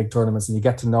travel to the big tournaments, and you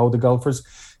get to know the golfers.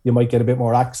 You might get a bit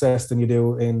more access than you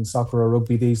do in soccer or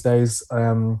rugby these days.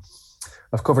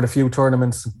 I've covered a few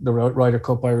tournaments, the Ryder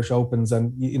Cup, Irish Opens,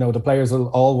 and the players will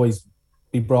always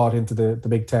be brought into the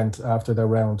big tent after their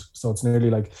round. So it's nearly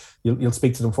like you'll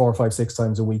speak to them 4 or 5, 6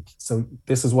 times a week. So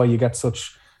this is why you get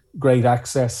such great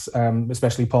access,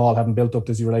 especially Paul having built up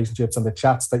these relationships and the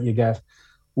chats that you get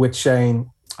with Shane.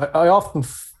 I often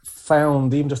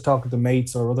found, even just talking to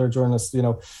mates or other journalists,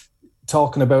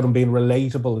 talking about him being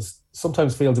relatable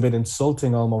sometimes feels a bit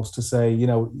insulting almost to say,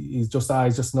 he's just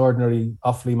an ordinary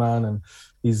Offaly man and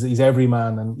he's every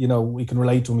man and, we can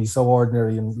relate to him. He's so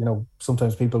ordinary. And,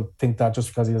 sometimes people think that just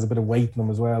because he has a bit of weight in him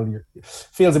as well. It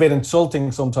feels a bit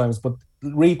insulting sometimes, but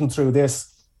reading through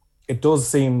this, it does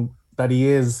seem that he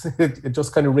is, it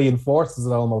just kind of reinforces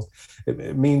it almost.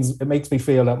 It makes me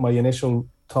feel that my initial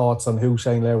thoughts on who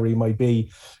Shane Lowry might be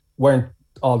weren't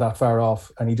all that far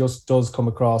off, and he just does come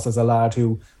across as a lad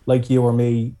who, like you or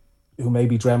me, who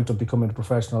maybe dreamt of becoming a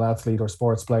professional athlete or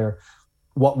sports player,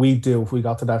 what we'd do if we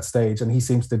got to that stage, and he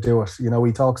seems to do it.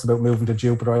 He talks about moving to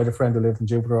Jupiter. I had a friend who lived in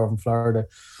Jupiter over in Florida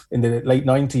in the late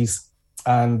 90s,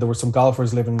 and there were some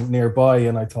golfers living nearby,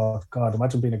 and I thought, God,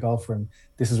 imagine being a golfer and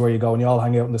this is where you go and you all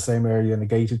hang out in the same area in a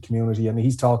gated community. And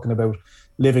he's talking about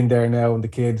living there now, and the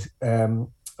kid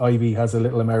Ivy has a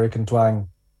little American twang,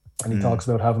 and he talks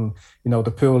about having,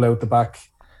 the pool out the back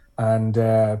and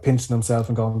pinching himself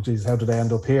and going, geez, how did I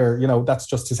end up here? That's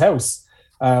just his house.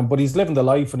 But he's living the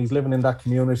life and he's living in that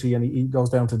community, and he goes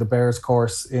down to the Bears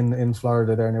course in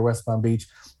Florida there near West Palm Beach,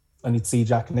 and he'd see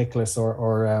Jack Nicklaus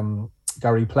or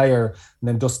Gary Player, and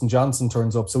then Dustin Johnson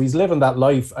turns up. So he's living that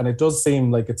life, and it does seem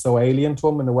like it's so alien to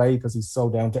him in a way because he's so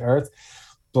down to earth.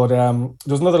 But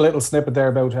there's another little snippet there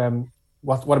about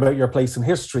what about your place in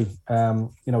history?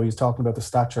 He was talking about the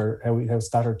stature, how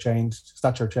stature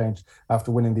changed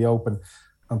after winning the Open.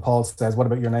 And Paul says, what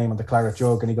about your name on the claret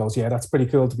jug? And he goes, yeah, that's pretty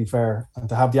cool, to be fair. And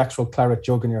to have the actual claret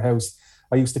jug in your house,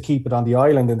 I used to keep it on the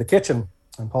island in the kitchen.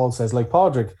 And Paul says, like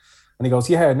Padraig. And he goes,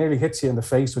 yeah, it nearly hits you in the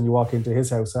face when you walk into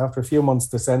his house. After a few months,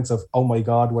 the sense of, oh my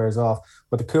God, wears off.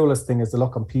 But the coolest thing is the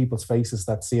look on people's faces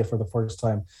that see it for the first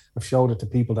time. I've showed it to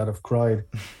people that have cried.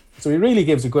 So he really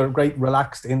gives a great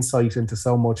relaxed insight into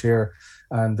so much here.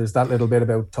 And there's that little bit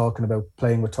about talking about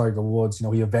playing with Tiger Woods.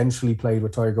 He eventually played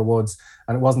with Tiger Woods,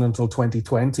 and it wasn't until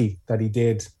 2020 that he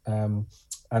did. And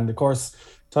of course,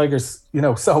 Tiger's,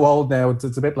 so old now.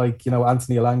 It's a bit like,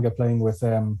 Anthony Alanga playing with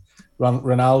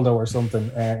Ronaldo or something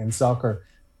in soccer.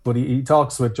 But he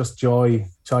talks with just joy,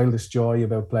 childish joy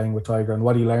about playing with Tiger and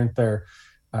what he learned there.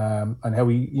 And how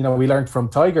we learned from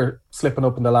Tiger slipping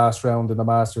up in the last round in the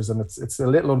Masters. And it's a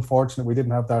little unfortunate we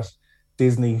didn't have that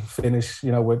Disney finish,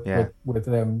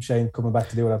 with Shane coming back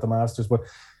to do it at the Masters. But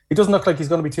he doesn't look like he's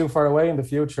going to be too far away in the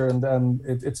future. And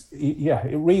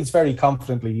it reads very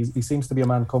confidently. He seems to be a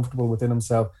man comfortable within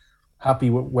himself, happy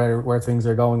with where things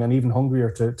are going, and even hungrier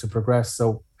to progress.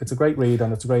 So it's a great read,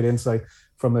 and it's a great insight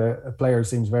from a player who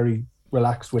seems very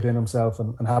relaxed within himself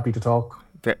and happy to talk.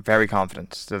 Very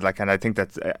confident. So and I think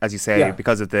that, as you say,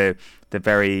 because of the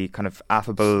very kind of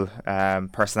affable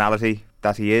personality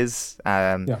that he is,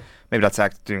 maybe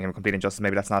that's doing him a complete injustice.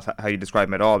 Maybe that's not how you describe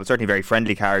him at all, but certainly a very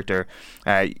friendly character.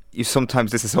 You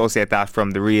sometimes disassociate that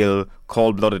from the real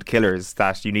cold-blooded killers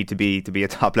that you need to be a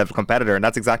top-level competitor, and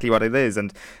that's exactly what it is,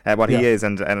 and what he is,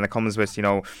 and it comes with,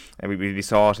 we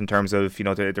saw it in terms of,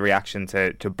 the reaction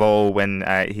to Bo when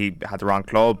he had the wrong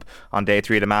club on day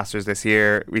 3 of the Masters this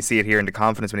year. We see it here in the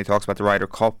confidence when he talks about the Ryder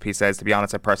Cup. He says, to be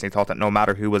honest, I personally thought that no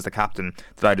matter who was the captain,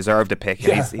 that I deserved a pick.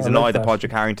 And he's annoyed that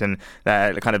Padraig Harrington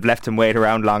kind of left him wait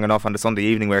around long enough on the Sunday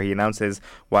evening where he announced his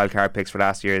wildcard picks for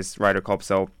last year's Ryder Cup.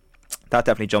 So that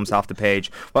definitely jumps off the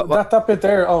page. That bit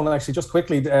there, actually, just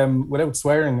quickly, without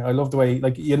swearing, I love the way,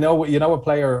 a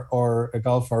player or a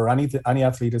golfer or any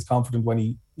athlete is confident when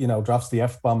he, drops the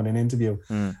F-bomb in an interview.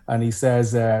 And he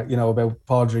says, about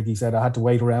Padraig, he said, I had to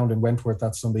wait around in Wentworth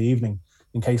that Sunday evening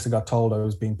in case I got told I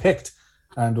was being picked.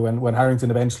 And when Harrington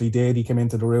eventually did, he came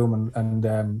into the room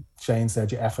and Shane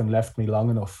said, you effing left me long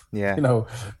enough. Yeah.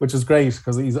 Which is great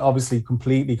because he's obviously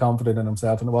completely confident in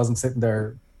himself and it wasn't sitting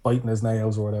there biting his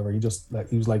nails or whatever. He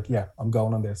was like, yeah, I'm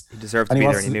going on this. He deserved to be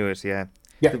there, and he knew it. Yeah.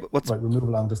 Yeah. Right, we'll move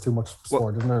along. There's too much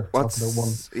sport, isn't there? Well,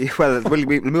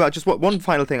 we'll move on. Just one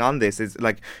final thing on this is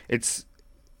like it's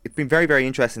been very, very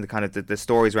interesting, the kind of the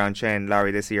stories around Shane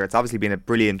Lowry this year. It's obviously been a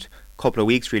brilliant couple of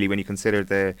weeks, really, when you consider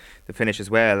the finish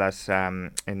as well at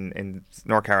in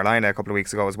North Carolina a couple of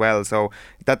weeks ago as well. So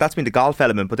that's been the golf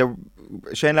element. But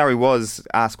Shane Lowry was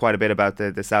asked quite a bit about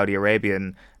the Saudi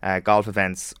Arabian golf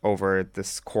events over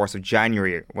this course of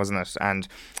January, wasn't it? And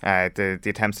the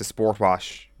attempts to sport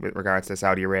wash with regards to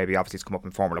Saudi Arabia. Obviously, it's come up in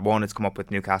Formula 1, it's come up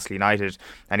with Newcastle United,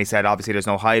 and he said obviously there's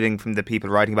no hiding from the people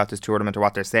writing about this tournament or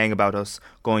what they're saying about us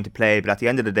going to play, but at the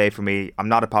end of the day, for me, I'm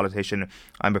not a politician,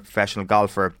 I'm a professional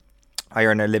golfer. I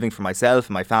earn a living for myself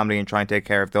and my family and try and take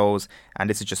care of those, and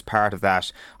this is just part of that.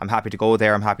 I'm happy to go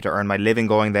there, I'm happy to earn my living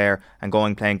going there and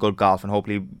going playing good golf and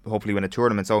hopefully win a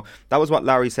tournament. So that was what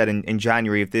Lowry said in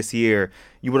January of this year.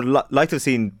 You would have liked to have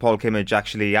seen Paul Kimmage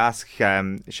actually ask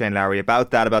Shane Lowry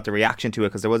about that, about the reaction to it,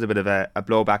 because there was a bit of a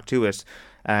blowback to it.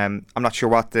 I'm not sure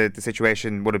what the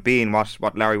situation would have been,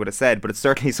 what Lowry would have said, but it's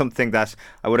certainly something that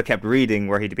I would have kept reading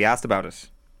were he to be asked about it.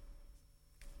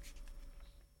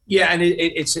 Yeah, and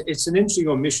it's an interesting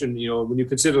omission, when you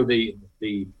consider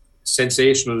the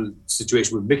sensational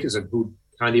situation with Mickelson, who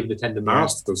can't even attend the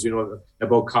Masters,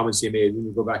 about comments he made when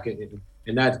you go back in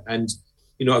that. And,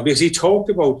 because he talked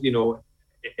about,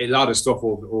 a lot of stuff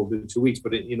over the 2 weeks,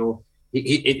 but,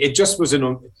 it just was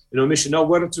an omission. Now,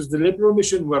 whether it was the deliberate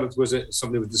omission, whether it was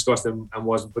something that was discussed and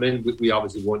wasn't put in, we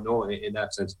obviously won't know in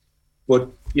that sense.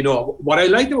 But, what I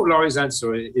liked about Lowry's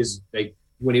answer is, like,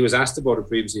 when he was asked about it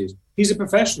previously, he's a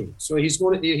professional, so his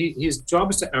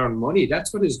job is to earn money.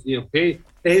 That's what his pay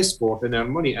his sport and earn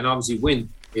money, and obviously win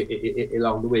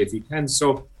along the way if he can.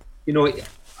 So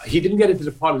he didn't get into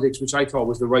the politics, which I thought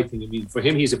was the right thing. I mean, for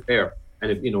him, he's a player,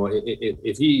 and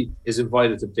if he is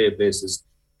invited to play places,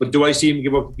 but do I see him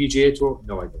give up the PGA Tour?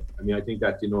 No, I don't. I mean, I think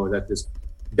that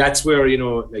that's where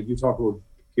like you talk about.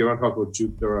 Kieran talked about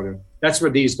Jupiter earlier. That's where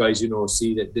these guys,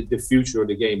 see the future of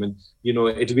the game, and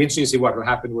it'll be interesting to see what will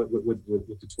happen with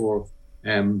the tour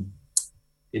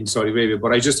in Saudi Arabia.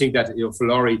 But I just think that for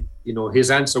Lowry,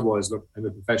 his answer was, "Look, I'm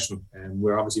a professional," and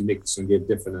where obviously Mickelson gave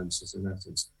different answers in that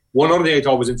sense. One other thing I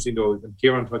thought was interesting, though, and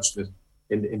Kieran touched it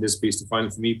in this piece, the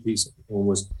final for me piece,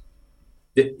 was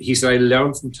that he said, "I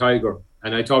learned from Tiger,"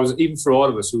 and I thought it was even for all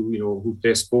of us who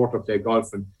play sport or play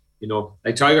golf, and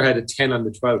like Tiger had a 10 on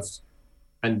the 12th.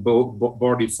 And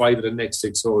birdied 5 of the next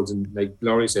 6 holes, and like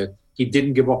Lowry said, he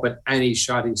didn't give up at any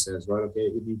shot. He says, right,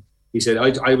 okay. He said,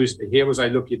 I was I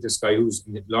look at this guy who's,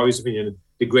 in Lowry's opinion,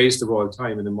 the greatest of all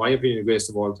time, and in my opinion, the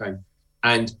greatest of all time.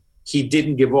 And he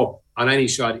didn't give up on any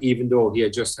shot, even though he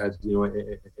had just had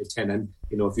a 10. And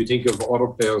if you think of other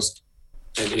players,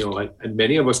 and and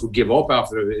many of us would give up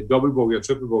after a double bogey or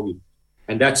triple bogey,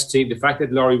 and that's the fact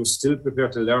that Lowry was still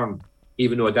prepared to learn,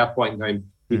 even though at that point in time,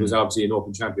 he was obviously an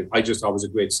Open champion. I just thought it was a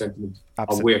great sentiment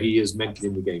of where he is mentally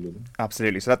in the game.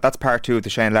 Absolutely. So that's part 2 of the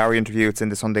Shane Lowry interview. It's in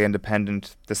the Sunday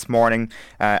Independent this morning.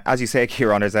 As you say,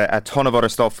 Kieran, there's a ton of other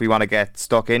stuff we want to get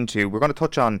stuck into. We're going to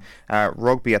touch on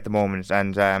rugby at the moment,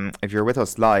 and if you're with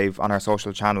us live on our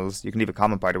social channels, you can leave a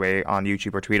comment, by the way, on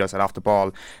YouTube or tweet us at Off The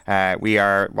Ball. We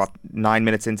are 9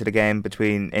 minutes into the game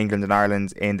between England and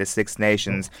Ireland in the Six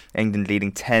Nations. England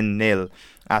leading 10-0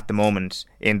 at the moment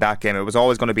in that game. It was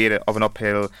always going to be of an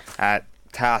uphill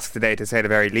task today, to say the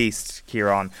very least,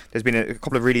 Kieran. There's been a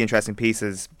couple of really interesting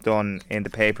pieces done in the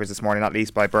papers this morning, not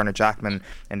least by Bernard Jackman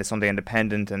in the Sunday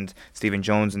Independent and Stephen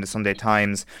Jones in the Sunday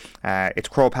Times. It's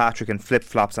Crow Patrick and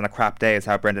flip-flops on a crap day is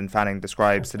how Brendan Fanning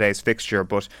describes today's fixture,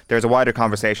 but there's a wider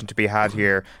conversation to be had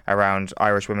here around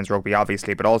Irish women's rugby,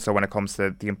 obviously, but also when it comes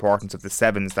to the importance of the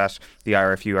sevens that the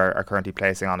IRFU are currently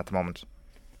placing on at the moment.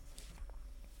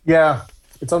 Yeah.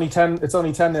 It's only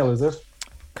 10-0, is it?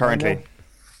 Currently. 10-0?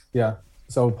 Yeah.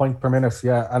 So point per minute,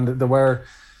 yeah. And there were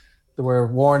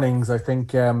warnings. I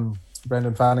think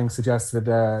Brendan Fanning suggested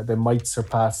they might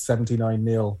surpass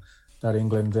 79-0 that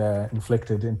England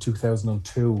inflicted in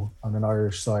 2002 on an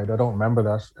Irish side. I don't remember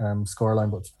that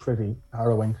scoreline, but it's pretty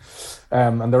harrowing.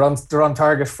 And they're on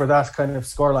target for that kind of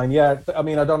scoreline. Yeah, I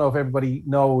mean, I don't know if everybody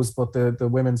knows, but the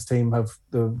women's team have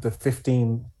the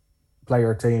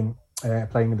 15-player team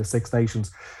playing in the Six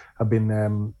Nations have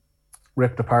been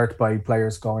ripped apart by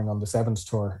players going on the Sevens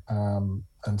tour, and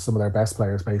some of their best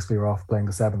players basically are off playing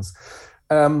the Sevens.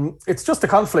 It's just a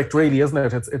conflict, really, isn't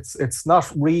it? It's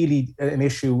not really an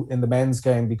issue in the men's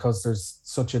game because there's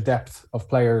such a depth of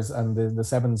players, and the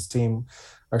Sevens team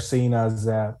are seen as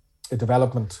a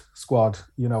development squad,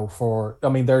 you know,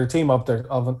 they're a team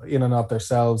in and of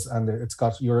themselves, and it's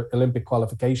got your Olympic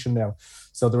qualification now.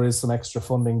 So there is some extra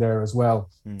funding there as well.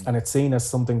 And it's seen as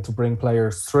something to bring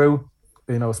players through,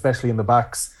 you know, especially in the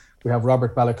backs. We have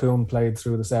Robert Balakoon played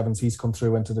through the sevens. He's come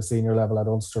through into the senior level at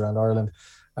Ulster and Ireland.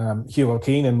 Hugo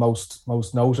Keenan, most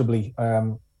notably.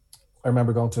 I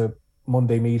remember going to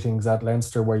Monday meetings at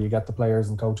Leinster where you get the players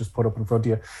and coaches put up in front of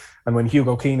you. And when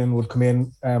Hugo Keenan would come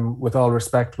in, with all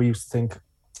respect, we used to think,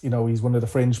 you know, he's one of the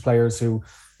fringe players who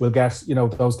will get, you know,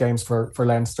 those games for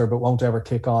Leinster, but won't ever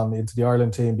kick on into the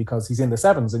Ireland team because he's in the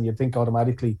sevens. And you'd think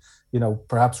automatically, you know,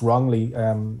 perhaps wrongly,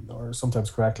 or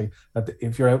sometimes correctly, that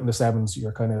if you're out in the sevens,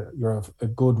 you're a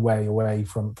good way away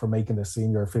from making the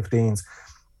senior 15s.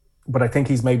 But I think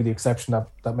he's maybe the exception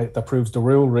that proves the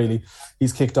rule, really.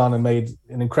 He's kicked on and made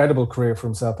an incredible career for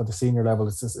himself at the senior level.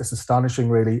 It's astonishing,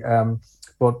 really.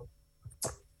 But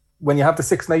when you have the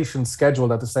Six Nations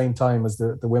scheduled at the same time as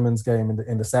the women's game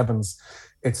in the sevens,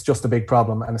 it's just a big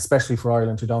problem, and especially for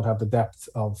Ireland, who don't have the depth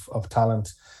of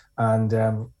talent.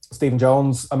 And Stephen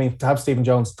Jones, to have Stephen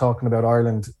Jones talking about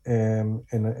Ireland in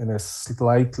a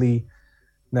slightly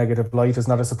negative light is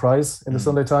not a surprise in the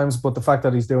Sunday Times, but the fact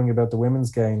that he's doing about the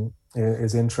women's game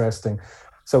is interesting.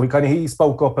 So he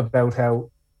spoke up about how,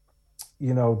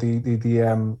 you know,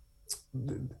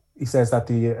 he says that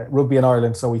the rugby in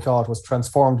Ireland, so he thought, was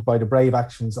transformed by the brave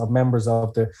actions of members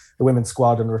of the women's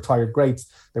squad and retired greats.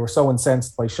 They were so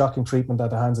incensed by shocking treatment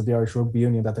at the hands of the Irish Rugby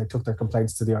Union that they took their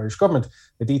complaints to the Irish government.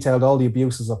 They detailed all the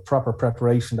abuses of proper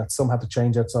preparation, that some had to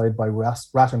change outside by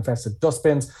rat-infested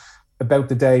dustbins, about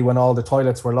the day when all the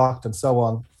toilets were locked and so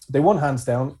on. They won hands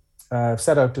down,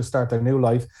 set out to start their new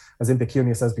life, as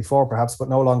impecunious as before perhaps, but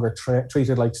no longer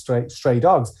treated like stray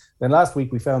dogs. Then last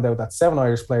week we found out that 7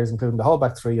 Irish players, including the whole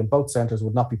back three and both centres,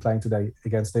 would not be playing today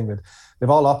against England. They've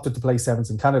all opted to play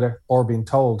sevens in Canada or been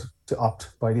told to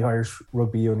opt by the Irish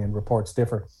Rugby Union. Reports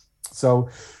differ. So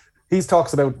he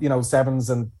talks about, you know, sevens,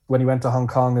 and when he went to Hong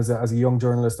Kong as a young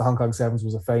journalist, the Hong Kong sevens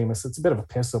was it's a bit of a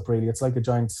piss up, really. It's like a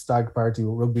giant stag party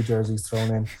with rugby jerseys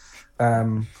thrown in.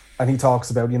 And he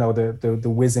talks about, you know, the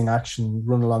whizzing action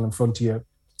run along in front of you.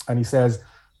 And he says,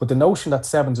 but the notion that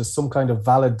sevens is some kind of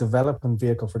valid development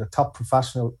vehicle for the top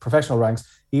professional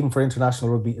ranks, even for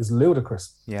international rugby, is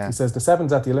ludicrous. Yeah. He says the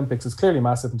sevens at the Olympics is clearly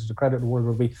massive, and to the credit of World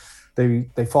Rugby,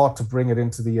 they fought to bring it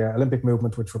into the Olympic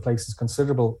movement, which replaces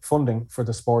considerable funding for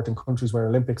the sport in countries where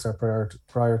Olympics are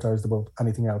prioritised above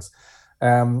anything else.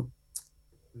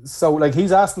 So, like,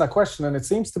 he's asking that question, and it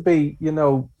seems to be, you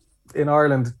know, in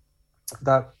Ireland,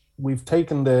 that we've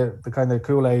taken the kind of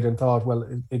Kool-Aid and thought, well,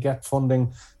 you get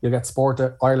funding, you get Sport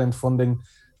Ireland funding,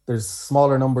 there's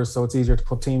smaller numbers, so it's easier to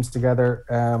put teams together.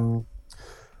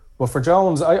 But for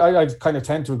Jones, I kind of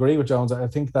tend to agree with Jones. I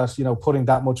think that, you know, putting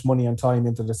that much money and time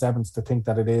into the sevens to think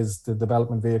that it is the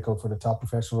development vehicle for the top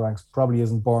professional ranks probably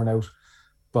isn't borne out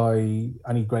by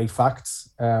any great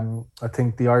facts. I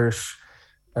think the Irish,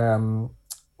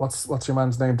 what's your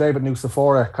man's name? David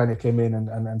Nucifora kind of came in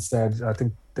and said, I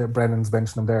think Brennan's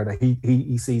mentioned him there, that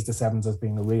he sees the sevens as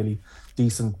being a really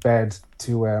decent bed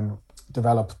to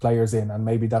develop players in, and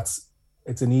maybe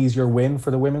it's an easier win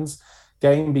for the women's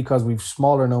game because we've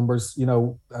smaller numbers. You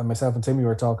know, myself and Timmy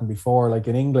were talking before, like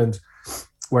in England,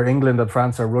 where England and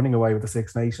France are running away with the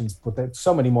Six Nations, but there's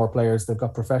so many more players. They've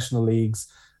got professional leagues.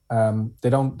 They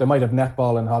might have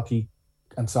netball and hockey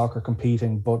and soccer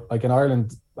competing, but like in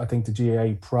Ireland, I think the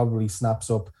GAA probably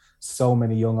snaps up so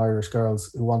many young Irish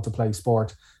girls who want to play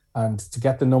sport, and to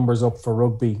get the numbers up for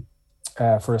rugby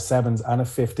for a sevens and a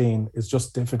 15 is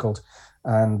just difficult.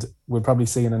 And we'll probably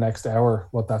see in the next hour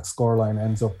what that scoreline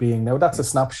ends up being. Now, that's a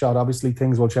snapshot. Obviously,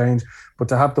 things will change, but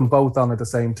to have them both on at the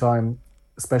same time,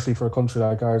 especially for a country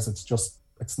like ours,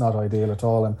 it's not ideal at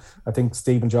all. And I think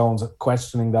Stephen Jones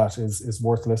questioning that is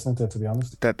worth listening to be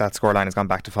honest. That scoreline has gone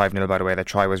back to 5-0, by the way. The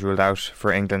try was ruled out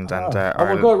for England. And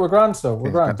Ireland, we're good. We're grand, so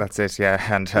we're grand. That's it, yeah.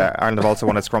 And Ireland have also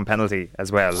won a scrum penalty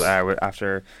as well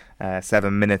after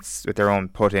 7 minutes with their own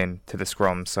put in to the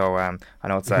scrum. So I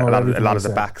know it's a lot of the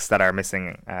backs that are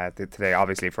missing today,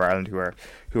 obviously, for Ireland who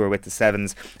are with the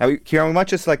sevens. Kieran, we might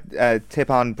just tip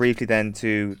on briefly then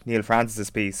to Neil Francis's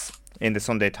piece in the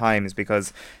Sunday Times,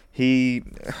 because he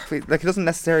doesn't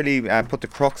necessarily put the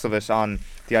crux of it on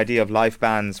the idea of life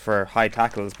bans for high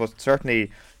tackles, but certainly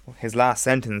his last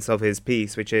sentence of his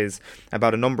piece, which is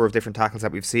about a number of different tackles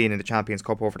that we've seen in the Champions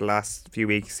Cup over the last few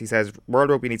weeks. He says World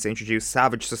Rugby needs to introduce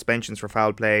savage suspensions for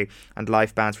foul play and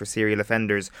life bans for serial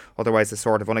offenders, otherwise this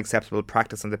sort of unacceptable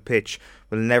practice on the pitch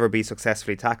will never be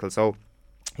successfully tackled. So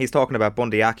He's talking about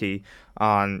Bundy Aki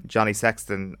on Johnny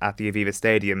Sexton at the Aviva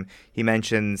Stadium. He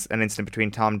mentions an incident between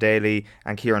Tom Daly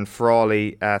and Kieran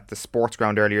Frawley at the sports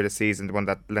ground earlier this season, the one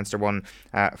that Leinster won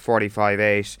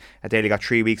 45-8. Daly got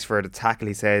 3 weeks for the tackle.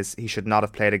 He says he should not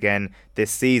have played again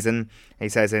this season. He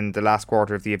says in the last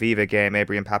quarter of the Aviva game,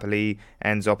 Adrian Papali'i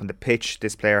ends up on the pitch.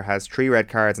 This player has 3 red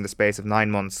cards in the space of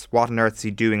 9 months. What on earth is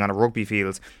he doing on a rugby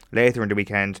field? Later in the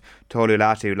weekend, Tolu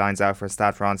Latu lines out for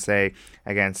Stade Francais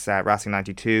against Racing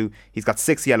 92. He's got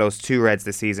 6 yellows, 2 reds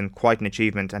this season, quite an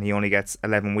achievement, and he only gets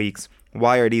 11 weeks.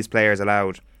 Why are these players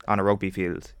allowed on a rugby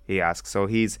field, he asks. So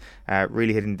he's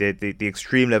really hitting the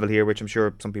extreme level here, which I'm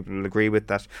sure some people will agree with,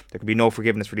 that there could be no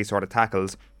forgiveness for these sort of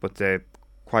tackles, but the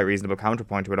quite reasonable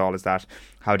counterpoint to it all is that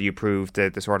how do you prove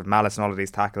the sort of malice in all of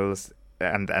these tackles,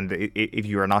 and if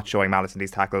you are not showing malice in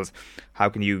these tackles, how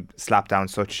can you slap down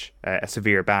such a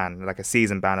severe ban, like a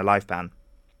season ban, a life ban?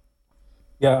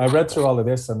 Yeah, I read through all of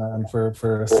this, and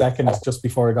for a second, just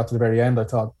before I got to the very end, I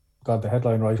thought, God, the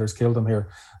headline writers killed him here.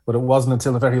 But it wasn't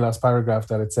until the very last paragraph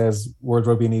that it says World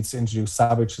Rugby needs to introduce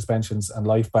savage suspensions and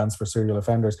life bans for serial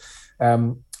offenders.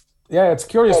 Yeah, it's a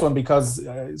curious one, because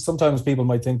sometimes people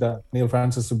might think that Neil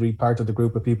Francis would be part of the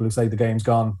group of people who say the game's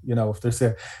gone, you know, if there's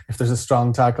a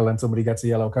strong tackle and somebody gets a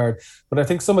yellow card. But I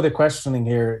think some of the questioning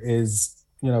here is,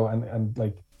 you know, and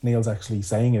like Neil's actually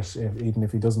saying it, even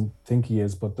if he doesn't think he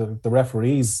is, but the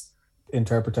referee's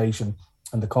interpretation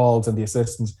and the calls and the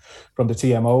assistance from the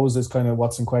TMOs is kind of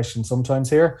what's in question sometimes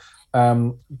here.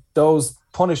 Those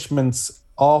punishments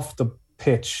off the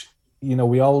pitch, you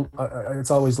know,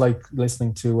 it's always like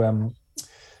listening to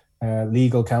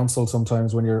legal counsel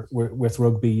sometimes when you're with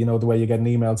rugby, you know, the way you get an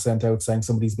email sent out saying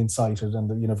somebody's been cited,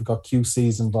 and, you know, we've got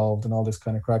QCs involved and all this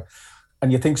kind of crack.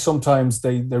 And you think sometimes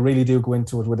they really do go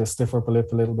into it with a stiff upper lip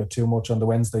a little bit too much on the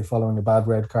Wednesday following a bad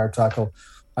red card tackle.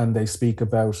 And they speak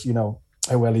about, you know,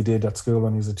 how well he did at school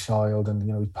when he was a child, and,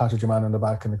 you know, he patted your man on the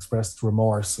back and expressed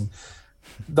remorse. And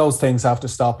those things have to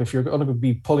stop. If you're going to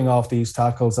be pulling off these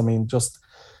tackles, I mean,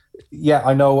 yeah,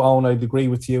 I know, Owen, I'd agree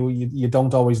with you. You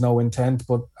don't always know intent,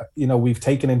 but, you know, we've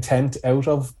taken intent out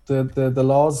of the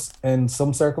laws in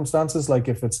some circumstances. Like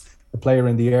if it's a player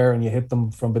in the air and you hit them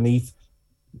from beneath,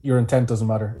 your intent doesn't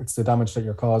matter. It's the damage that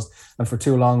you're caused. And for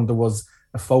too long, there was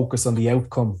a focus on the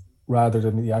outcome rather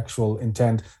than the actual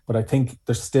intent. But I think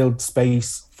there's still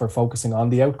space for focusing on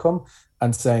the outcome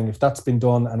and saying if that's been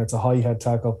done and it's a high head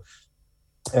tackle,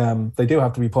 they do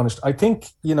have to be punished. I think,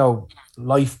 you know,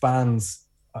 life bans,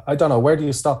 I don't know, where do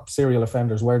you stop serial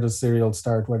offenders? Where does serial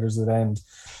start? Where does it end?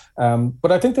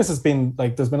 But I think this has been,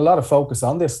 like, there's been a lot of focus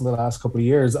on this in the last couple of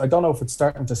years. I don't know if it's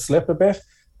starting to slip a bit.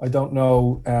 I don't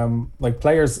know, like,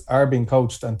 players are being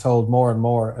coached and told more and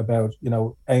more about, you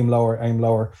know, aim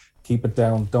lower, keep it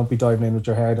down, don't be diving in with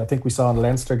your head. I think we saw in the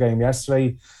Leinster game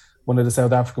yesterday, one of the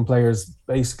South African players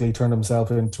basically turned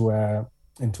himself into a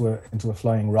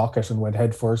flying rocket and went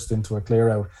head first into a clear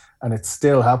out, and it's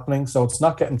still happening. So it's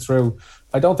not getting through.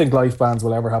 I don't think life bans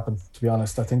will ever happen, to be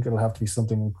honest. I think it'll have to be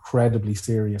something incredibly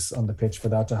serious on the pitch for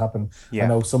that to happen. Yeah. I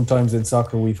know sometimes in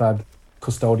soccer we've had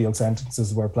custodial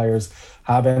sentences where players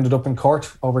have ended up in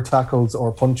court over tackles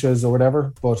or punches or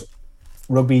whatever, but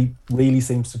rugby really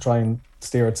seems to try and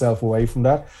steer itself away from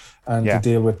that and to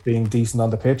deal with being decent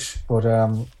on the pitch. But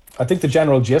I think the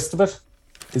general gist of it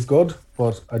is good,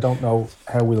 but I don't know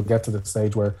how we'll get to the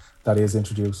stage where that is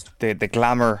introduced. The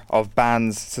glamour of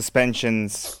bans,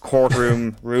 suspensions,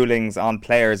 courtroom rulings on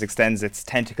players extends its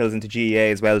tentacles into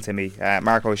GAA as well, Timmy.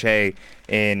 Mark O'Shea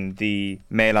in the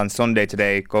Mail on Sunday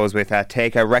today goes with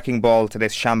take a wrecking ball to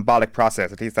this shambolic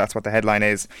process. At least that's what the headline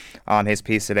is on his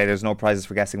piece today. There's no prizes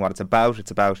for guessing what it's about. It's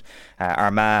about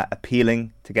Armagh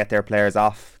appealing to get their players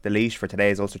off the leash for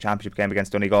today's Ulster Championship game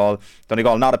against Donegal.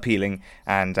 Donegal not appealing,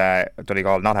 and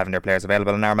Donegal not having their players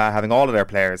available, and Armagh having all of their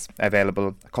players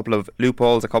available. A couple of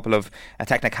loopholes, a couple of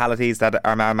technicalities that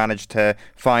Armagh managed to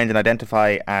find and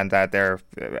identify, and they're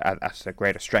at a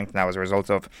greater strength now as a result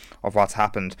of what's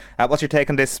happened. What's your take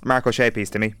on this Mark O'Shea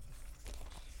piece, Timmy?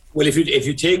 Well, if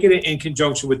you take it in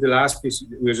conjunction with the last piece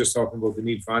we were just talking about, the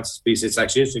Neil Francis piece, it's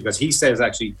actually interesting because he says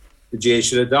actually the GAA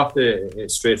should adopt a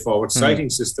straightforward citing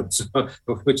system,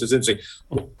 which is interesting.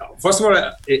 First of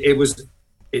all,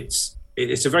 it's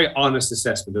a very honest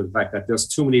assessment of the fact that there's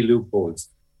too many loopholes.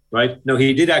 Right now,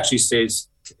 he did actually say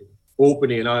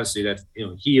openly and honestly that, you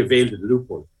know, he availed of the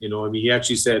loophole. You know, I mean, he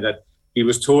actually said that he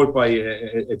was told by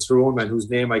a Tyrone man whose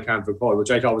name I can't recall,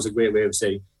 which I thought was a great way of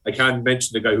saying, I can't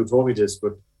mention the guy who told me this,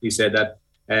 but he said that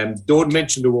don't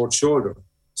mention the word shoulder,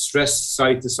 stress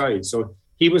side to side. So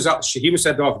he was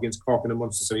sent off against Cork in the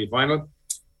Munster semi-final.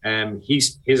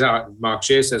 Mark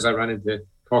Shea says I ran into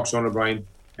Cork Sean O'Brien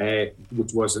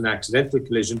which was an accidental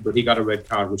collision, but he got a red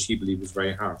card, which he believed was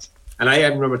very harsh. And I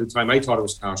remember at the time, I thought it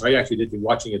was harsh. I actually did,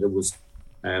 watching it, it was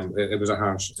a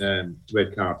harsh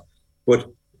red card.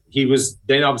 But he was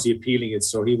then obviously appealing it.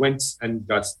 So he went and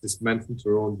got this man from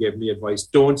Tyrone, gave me advice,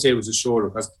 don't say it was a shoulder,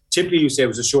 because typically you say it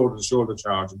was a shoulder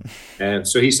charge.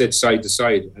 So he said side to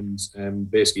side. And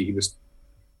basically he was,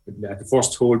 at the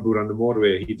first toll booth on the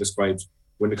motorway, he described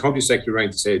when the county secretary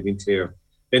rang to say it had been clear,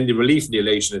 then the relief and the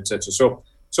elation, etc.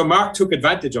 So Mark took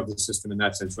advantage of the system in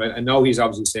that sense, right? And now he's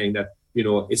obviously saying that,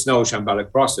 it's now a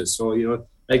shambolic process. So,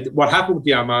 like what happened with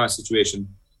the Armagh situation,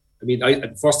 I mean,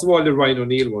 first of all, the Ryan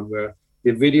O'Neill one, where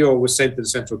the video was sent to the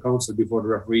Central Council before the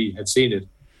referee had seen it,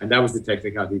 and that was the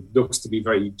technicality. It looks to be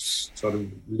very sort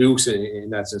of loose in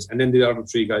that sense. And then the other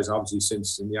three guys, obviously,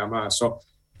 since in the Armagh. So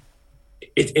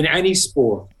in any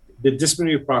sport, the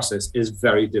disciplinary process is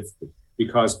very difficult,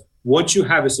 because once you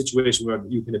have a situation where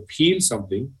you can appeal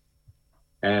something,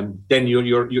 then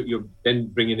you're then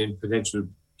bringing in potential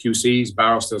QCs,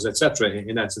 barristers, etc.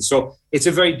 in that sense. So it's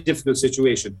a very difficult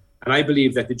situation, and I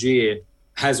believe that the GAA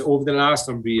has, over the last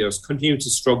number of years, continued to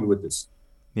struggle with this.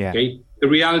 Yeah. Okay. The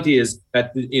reality is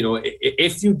that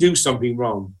if you do something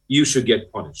wrong, you should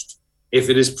get punished.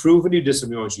 If it is proven you did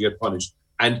something wrong, you should get punished,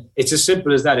 and it's as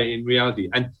simple as that in reality.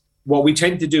 And what we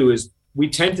tend to do is we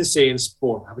tend to say in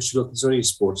sport, look, it's only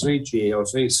sport, it's only GAA, or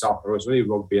it's only soccer, or it's only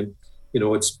rugby, and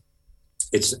it's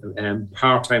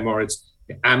part-time, or it's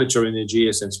amateur in a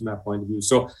GAA sense from that point of view.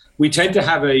 So we tend to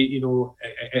have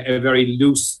a very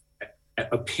loose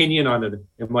opinion on it,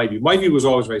 in my view. My view was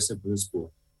always very simple in sport.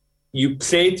 You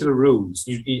play to the rules,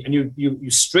 you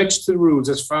stretch to the rules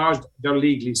as far as they're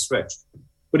legally stretched.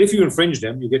 But if you infringe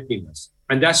them, you get penalised.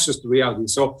 And that's just the reality.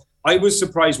 So I was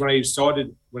surprised when I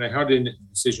heard the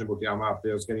decision about the Armagh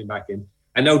players getting back in.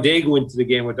 And now they go into the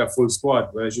game with their full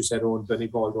squad, where, as you said, Owen,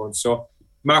 Donegal don't. So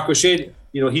Mark O'Shea,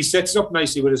 he sets it up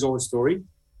nicely with his own story,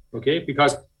 okay?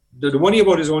 Because the one thing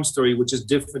about his own story, which is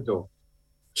different though,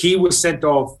 he was sent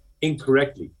off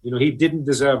incorrectly. He didn't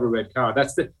deserve a red card.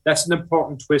 That's an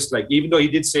important twist. Like, even though he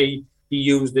did say he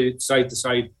used the side to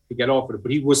side to get off with it,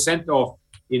 but he was sent off.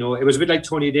 It was a bit like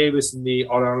Tony Davis in the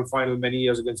All-Ireland final many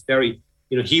years against Derry.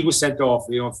 He was sent off,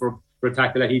 for a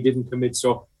tackle that he didn't commit.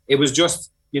 So it was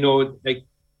just, like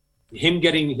him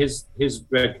getting his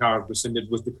red card rescinded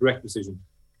was the correct decision.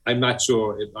 I'm not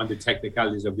sure on the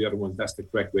technicalities of the other ones that's the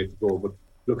correct way to go. But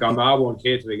look, Armagh won't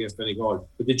cater against Donegal.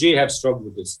 But the GAA have struggled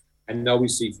with this. And now we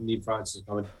see from Neil Francis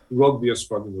coming, rugby are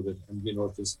struggling with it.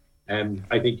 And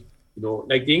I think,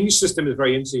 like the English system is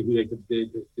very interesting, like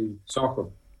the soccer.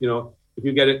 If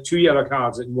you get 2 yellow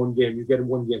cards in one game, you get a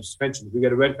 1 game suspension. If you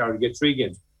get a red card, you get 3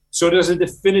 games. So there's a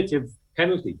definitive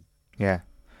penalty. Yeah.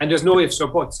 And there's no ifs or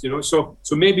buts, So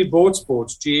maybe both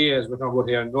sports, GAA, as we're talking about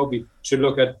here, and rugby, should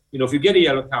look at, if you get a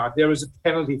yellow card, there is a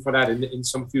penalty for that in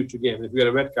some future game. And if you get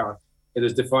a red card, it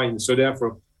is defined. So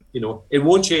therefore, it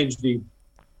won't change the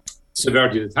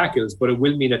severity of the tackles, but it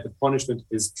will mean that the punishment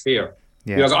is clear.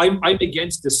 Yeah. Because I'm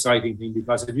against this citing thing,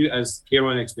 because if you, as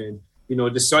Kieran explained,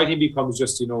 the citing becomes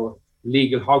just,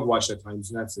 legal hogwash at times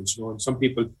in that sense, and some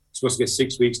people are supposed to get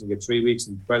 6 weeks and get 3 weeks,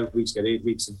 and 12 weeks get 8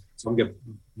 weeks, and some get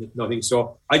nothing.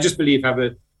 So I just believe have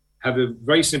a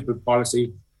very simple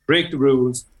policy, break the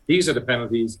rules, these are the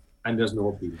penalties, and there's no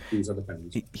appeal. These are the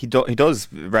penalties. He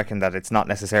does reckon that it's not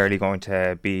necessarily going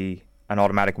to be an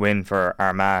automatic win for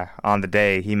Armagh on the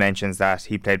day. He mentions that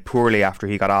he played poorly after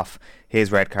he got off his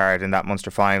red card in that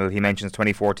Munster final. He mentions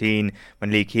 2014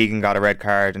 when Lee Keegan got a red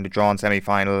card in the drawn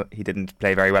semi-final. He didn't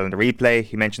play very well in the replay.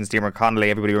 He mentions Diarmuid Connolly.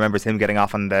 Everybody remembers him getting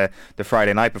off on the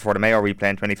Friday night before the Mayo replay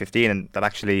in 2015, and that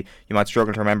actually you might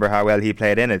struggle to remember how well he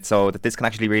played in it. So that this can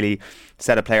actually really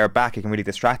set a player back. It can really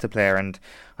distract a player, and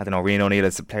I don't know, Rian O'Neill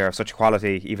is a player of such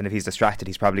quality. Even if he's distracted,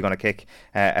 he's probably going to kick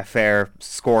a fair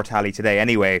score tally today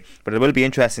anyway. But it will be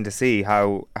interesting to see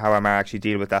how Armagh actually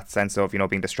deal with that sense of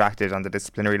being distracted on the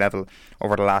disciplinary level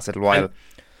over the last little while.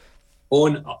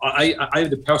 Owen, I have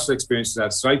the personal experience of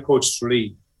that. So I coached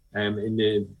Tralee in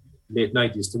the late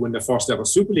 90s to win their first ever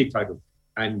Super League title,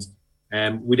 and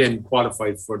we then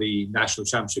qualified for the national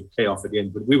championship playoff at the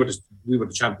end. But we were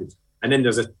the champions, and then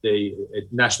there's a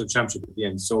national championship at the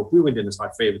end. So if we went in as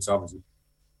our favourites, obviously.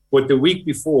 But the week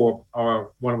before,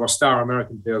 one of our star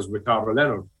American players, Ricardo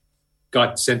Leonard,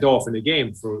 got sent off in the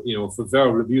game for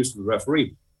verbal abuse of the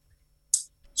referee.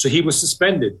 So he was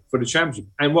suspended for the championship.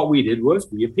 And what we did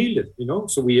was we appealed it,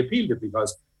 So we appealed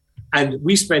it and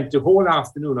we spent the whole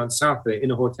afternoon on Saturday in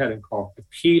a hotel in Cork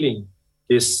appealing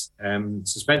this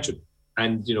suspension.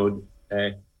 And,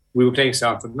 we were playing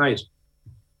Saturday night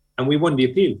and we won the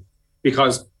appeal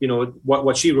because,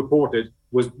 what she reported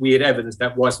was we had evidence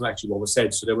that wasn't actually what was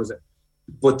said. So there was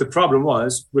But the problem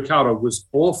was Ricardo was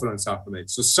awful on Saturday night.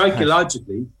 So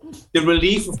psychologically, the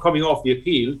relief of coming off the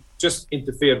appeal just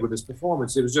interfered with his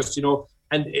performance. It was just,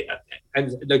 and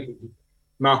like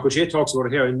Mark O'Shea talks about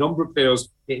it here, a number of players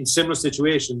in similar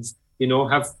situations,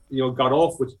 have got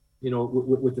off with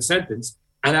with the sentence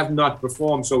and have not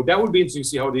performed. So that would be interesting to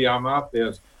see how the Armagh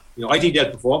players. I think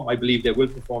they'll perform. I believe they will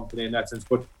perform today in that sense.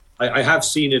 But I have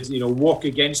seen it, work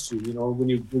against you. When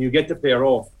you get the player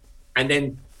off, and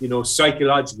then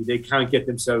psychologically they can't get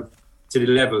themselves to the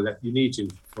level that you need to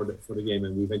for the game,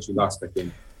 and we eventually lost that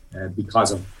game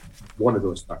because of one of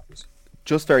those factors.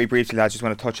 Just very briefly, lads, just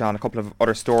want to touch on a couple of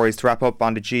other stories to wrap up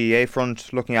on the GEA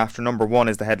front. Looking after number 1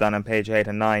 is the headline on page 8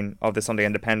 and 9 of the Sunday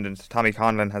Independent. Tommy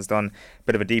Conlon has done a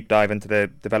bit of a deep dive into the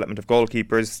development of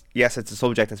goalkeepers. Yes, it's a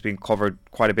subject that's been covered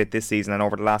quite a bit this season and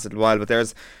over the last little while, but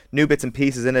there's new bits and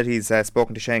pieces in it. He's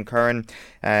spoken to Shane Curran.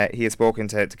 He has spoken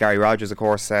to Gary Rogers, of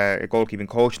course, a goalkeeping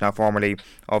coach now formerly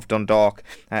of Dundalk,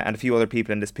 and a few other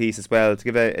people in this piece as well, to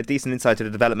give a decent insight to the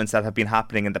developments that have been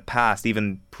happening in the past,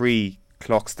 even pre-Cluxton.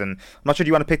 I'm not sure, do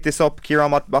you want to pick this up,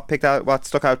 Kieran? What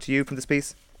stuck out to you from this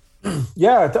piece?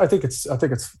 Yeah, I think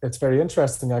it's very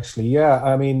interesting, actually. Yeah,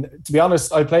 I mean, to be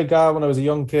honest, I played GAA when I was a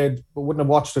young kid, but wouldn't have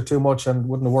watched it too much and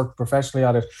wouldn't have worked professionally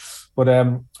at it. But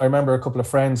I remember a couple of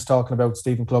friends talking about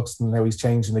Stephen Cluxton and how he's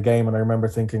changing the game, and I remember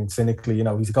thinking cynically,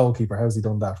 he's a goalkeeper. How's he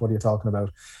done that? What are you talking about?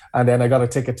 And then I got a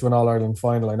ticket to an All-Ireland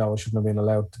final. I know I shouldn't have been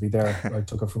allowed to be there. I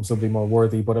took it from somebody more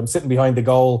worthy. But I'm sitting behind the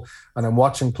goal and I'm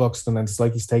watching Cluxton, and it's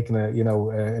like he's taking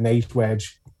an 8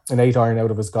 wedge, an 8 iron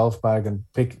out of his golf bag and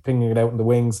pinging it out in the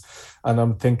wings. And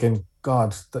I'm thinking,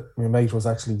 God, that my mate was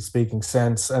actually speaking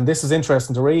sense. And this is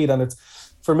interesting to read, and it's,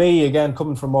 for me, again,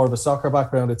 coming from more of a soccer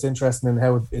background, it's interesting in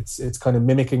how it's kind of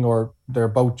mimicking, or they're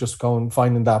both just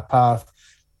finding that path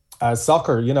as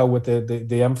soccer, with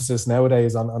the emphasis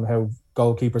nowadays on how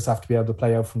goalkeepers have to be able to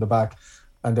play out from the back,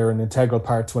 and they're an integral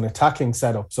part to an attacking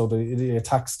setup. So the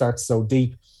attack starts so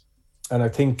deep. And I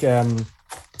think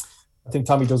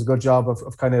Tommy does a good job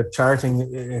of kind of charting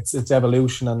its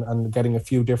evolution and getting a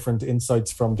few different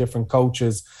insights from different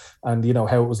coaches, and,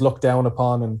 how it was looked down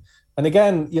upon. And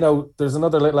again, there's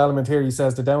another little element here. He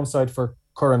says the downside for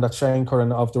Curran, that Shane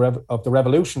Curran of the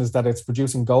Revolution, is that it's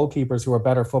producing goalkeepers who are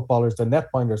better footballers than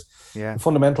netminders. Yeah. The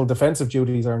fundamental defensive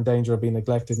duties are in danger of being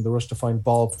neglected in the rush to find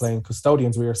ball-playing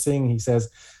custodians. We are seeing, he says,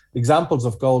 examples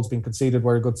of goals being conceded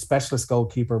where a good specialist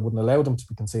goalkeeper wouldn't allow them to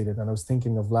be conceded. And I was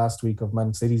thinking of last week of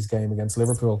Man City's game against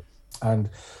Liverpool, and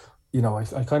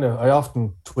I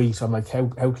often tweet, I'm like, how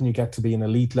can you get to be an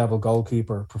elite level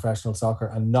goalkeeper, professional soccer,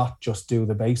 and not just do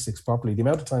the basics properly? The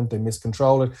amount of time they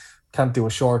miscontrol it, can't do a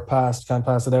short pass, can't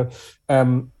pass it out.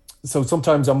 So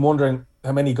sometimes I'm wondering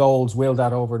how many goals will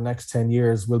that over the next 10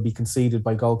 years will be conceded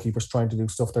by goalkeepers trying to do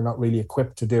stuff they're not really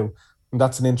equipped to do. And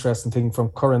that's an interesting thing from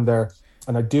Curran there.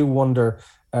 And I do wonder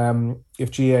if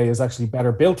GA is actually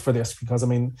better built for this, because, I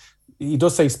mean, he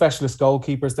does say specialist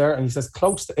goalkeepers there, and he says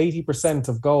close to 80%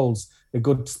 of goals a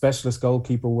good specialist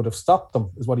goalkeeper would have stopped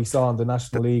them, is what he saw in the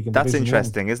National League. And that's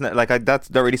interesting, isn't it? Like, that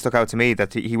really stuck out to me,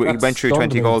 that he went through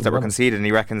 20 goals that were conceded, and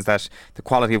he reckons that the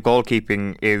quality of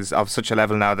goalkeeping is of such a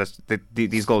level now that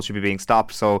these goals should be being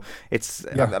stopped. So it's,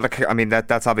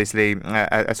 that's obviously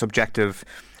a subjective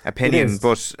opinion,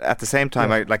 but at the same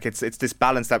time, it's this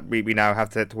balance that we now have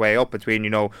to weigh up between,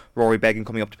 Rory Beggan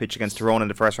coming up to pitch against Tyrone in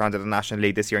the first round of the National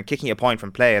League this year and kicking a point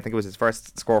from play. I think it was his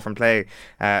first score from play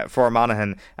for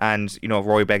Monaghan, and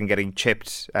Rory Beggan getting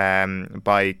chipped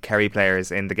by Kerry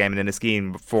players in the game in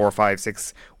Inniskeen 4, 5,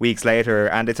 6 weeks later.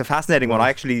 And it's a fascinating one.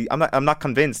 I'm not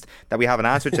convinced that we have an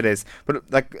answer to this, but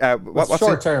what's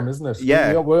short term, isn't it?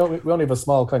 Yeah, we only have a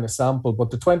small kind of sample,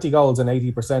 but the 20 goals and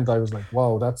 80%, I was like,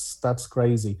 wow, that's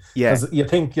crazy. Yeah, because you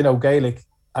think, Gaelic,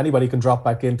 anybody can drop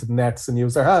back into the nets and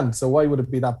use their hand, so why would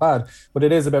it be that bad? But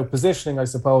it is about positioning, I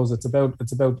suppose. It's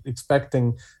about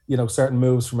expecting, certain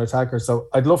moves from attackers. So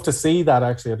I'd love to see that,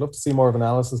 actually. I'd love to see more of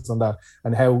analysis on that,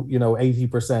 and how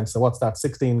 80%, so what's that,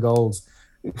 16 goals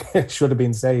should have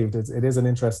been saved. It is an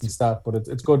interesting stat, but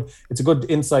it's good. It's a good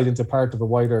insight into part of a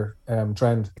wider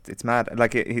trend. It's mad.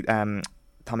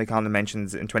 Tommy Conlon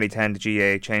mentions in 2010 the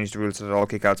GA changed the rules so that all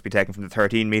kickouts be taken from the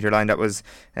 13-metre line. That was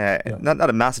not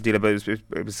a massive deal, but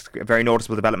it was a very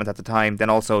noticeable development at the time. Then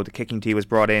also the kicking tee was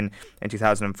brought in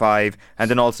 2005, and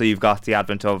then also you've got the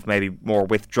advent of maybe more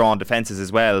withdrawn defences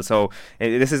as well. So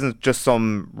this isn't just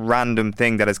some random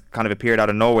thing that has kind of appeared out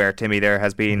of nowhere, Timmy. There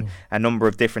has been a number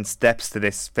of different steps to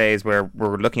this phase where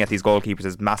we're looking at these goalkeepers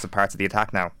as massive parts of the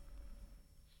attack now.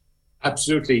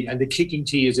 Absolutely, and the kicking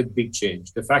tee is a big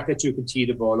change. The fact that you can tee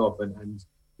the ball up and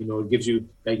it gives you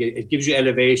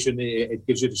elevation, it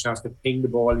gives you the chance to ping the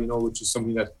ball, which is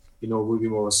something that would be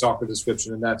more a soccer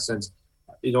description in that sense.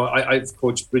 I've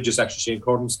coached Bridges, actually, Shane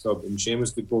Curran's club, and Shane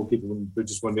was the goalkeeper when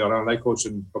Bridges won the All-Ireland. I coached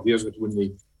him a couple of years ago to win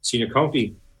the senior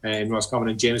county in Roscommon,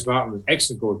 and James Martin was an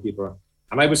excellent goalkeeper.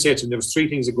 And I would say to him, there was 3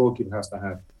 things a goalkeeper has to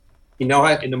have. In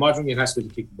the modern game, it has to be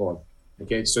to kick the ball.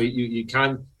 Okay, so you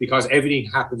can, because everything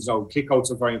happens now.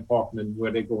 Kickouts are very important and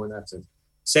where they go in that sense.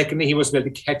 Secondly, he must be able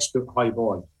to catch the high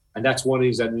ball. And that's one of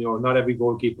these that, not every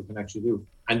goalkeeper can actually do.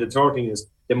 And the third thing is,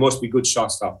 there must be good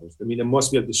shot stoppers. I mean, they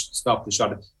must be able to stop the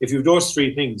shot. If you have those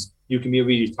 3 things, you can be a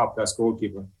really top-class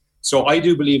goalkeeper. So I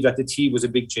do believe that the tee was a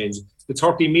big change. The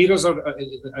 30 metres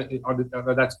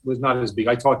that was not as big.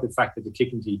 I thought the fact that the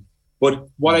kicking tee. But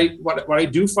what I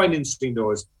do find interesting,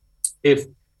 though, is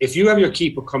if you have your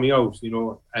keeper coming out,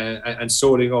 and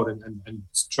soling out and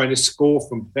trying to score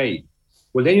from play,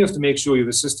 well, then you have to make sure you have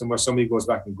a system where somebody goes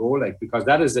back and goal, because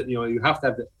that is that, you have to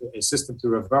have a system to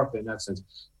revert in that sense.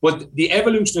 But the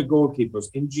evolution of goalkeepers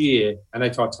in GA, and I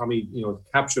thought Tommy,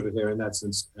 captured it here in that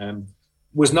sense,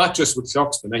 was not just with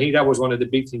Cluxton. I think that was one of the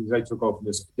big things I took out from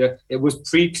this. It was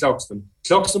pre-Cluxton.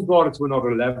 Cluxton brought it to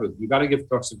another level. You got to give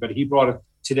Cluxton, but he brought it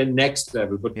to the next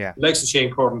level. But like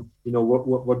Shane Curran,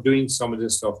 we're doing some of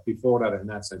this stuff before that in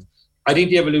that sense. I think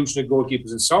the evolution of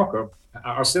goalkeepers in soccer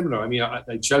are similar. I mean,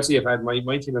 like Chelsea have had,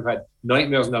 my team have had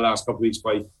nightmares in the last couple of weeks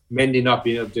by Mendy not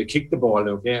being able to kick the ball,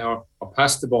 or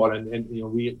pass the ball, and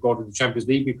we go to the Champions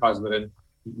League because of it and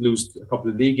lose a couple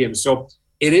of league games. So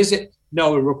it is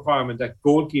now a requirement that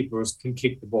goalkeepers can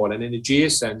kick the ball, and in a GA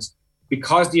sense,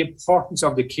 because the importance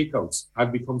of the kickouts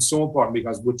have become so important,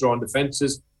 because withdrawn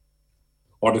defences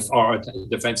or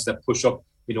defences that push up,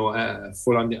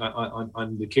 full on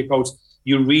the kickouts,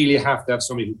 you really have to have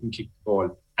somebody who can kick the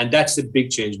ball. And that's the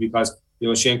big change, because,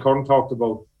 Shane Curran talked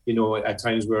about, at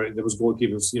times where there was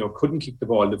goalkeepers, couldn't kick the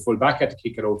ball. The full back had to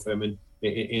kick it out for him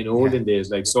in olden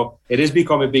days. So it has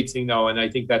become a big thing now. And I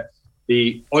think that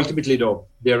ultimately, though,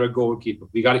 they're a goalkeeper.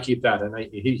 We got to keep that. And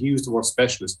he used the word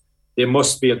specialist. They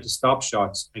must be able to stop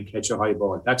shots and catch a high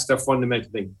ball. That's the fundamental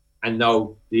thing. And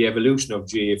now the evolution of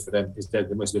GA for them is that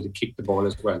they must be able to kick the ball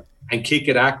as well, and kick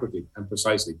it accurately and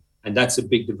precisely. And that's a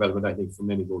big development, I think, for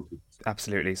many goalkeepers.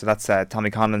 Absolutely. So that's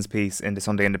Tommy Conlon's piece in the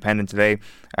Sunday Independent today.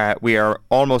 We are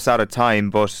almost out of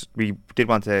time, but we did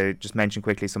want to just mention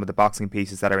quickly some of the boxing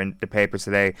pieces that are in the papers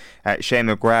today. Shane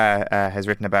McGrath has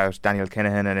written about Daniel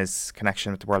Kinahan and his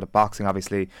connection with the world of boxing.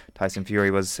 Obviously, Tyson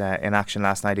Fury was in action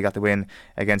last night. He got the win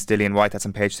against Dillian White. That's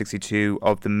on page 62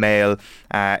 of the Mail.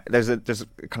 There's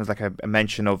kind of like a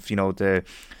mention of,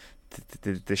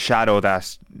 the shadow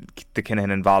that the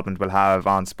Kinahan involvement will have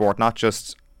on sport, not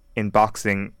just in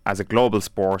boxing as a global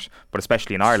sport, but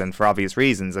especially in Ireland for obvious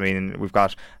reasons. I mean, we've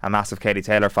got a massive Katie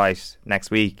Taylor fight next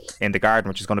week in the Garden,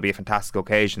 which is going to be a fantastic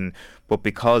occasion, but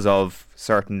because of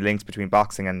certain links between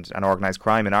boxing and organised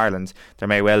crime in Ireland, there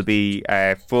may well be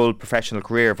a full professional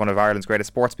career of one of Ireland's greatest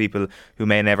sports people who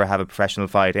may never have a professional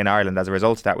fight in Ireland as a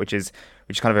result of that, which is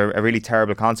kind of a really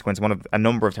terrible consequence, one of a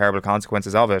number of terrible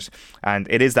consequences of it. And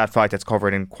it is that fight that's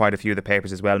covered in quite a few of the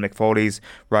papers as well. Mick Foley's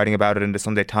writing about it in the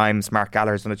Sunday Times. Mark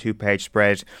Gallagher's done a 2-page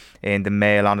spread in the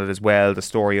Mail on it as well. The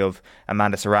story of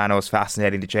Amanda Serrano is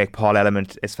fascinating. The Jake Paul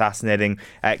element is fascinating.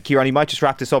 Kieran, you might just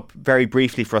wrap this up very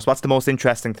briefly for us. What's the most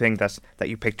interesting thing that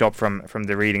you picked up from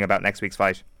the reading about next week's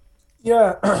fight?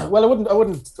 Yeah, well, I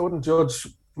wouldn't judge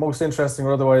most interesting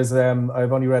or otherwise.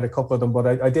 I've only read a couple of them, but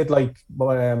I did like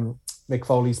Mick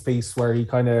Foley's piece where he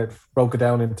kind of broke it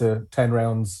down into 10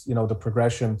 rounds, the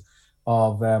progression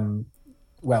of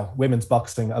women's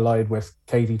boxing allied with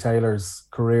Katie Taylor's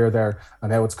career there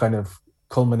and how it's kind of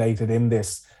culminated in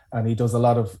this. And he does a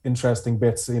lot of interesting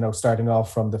bits, starting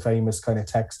off from the famous kind of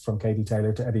text from Katie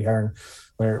Taylor to Eddie Hearn,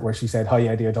 where she said, "Hi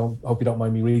Eddie, hope you don't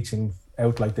mind me reaching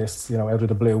out like this, out of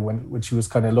the blue," when she was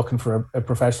kind of looking for a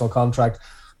professional contract.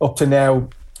 Up to now,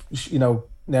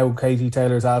 now Katie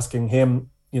Taylor's asking him,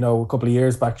 a couple of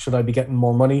years back, should I be getting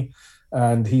more money?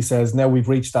 And he says, now we've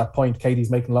reached that point.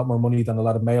 Katie's making a lot more money than a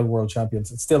lot of male world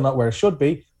champions. It's still not where it should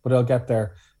be, but I'll get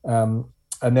there. And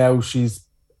now she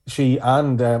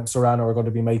and Serrano are going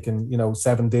to be making,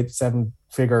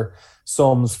 7-figure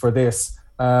sums for this.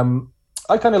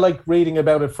 I kind of like reading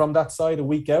about it from that side a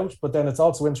week out, but then it's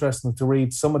also interesting to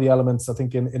read some of the elements. I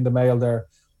think in the Mail there,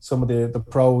 some of the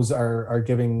pros are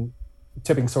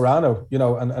tipping Serrano,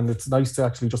 and it's nice to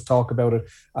actually just talk about it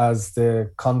as the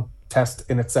contest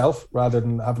in itself rather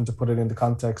than having to put it in the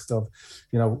context of,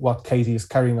 what Katie is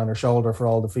carrying on her shoulder for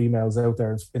all the females out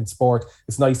there in sport.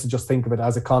 It's nice to just think of it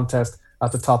as a contest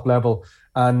at the top level.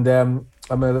 And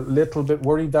I'm a little bit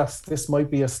worried that this might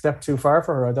be a step too far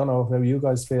for her. I don't know how you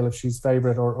guys feel, if she's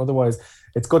favourite or otherwise.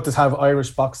 It's good to have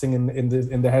Irish boxing in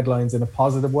the headlines in a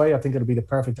positive way. I think it'll be the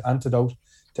perfect antidote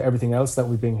to everything else that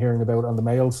we've been hearing about on the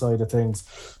male side of things.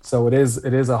 So it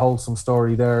is a wholesome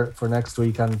story there for next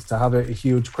week, and to have a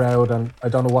huge crowd. And I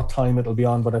don't know what time it'll be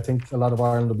on, but I think a lot of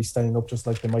Ireland will be staying up just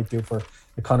like they might do for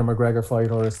a Conor McGregor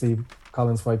fight or a Steve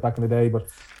Collins fight back in the day. But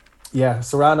yeah,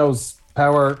 Serrano's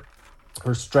power,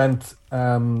 her strength,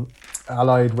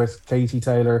 allied with Katie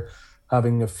Taylor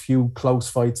having a few close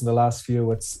fights in the last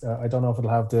few, it's I don't know if it'll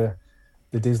have the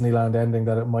Disneyland ending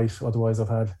that it might otherwise have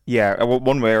had. Yeah,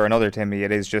 one way or another, Timmy,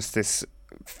 it is just this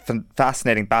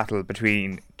fascinating battle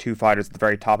between two fighters at the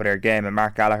very top of their game. And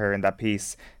Mark Gallagher in that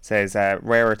piece says,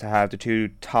 rarer to have the two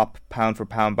top pound for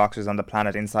pound boxers on the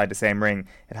planet inside the same ring.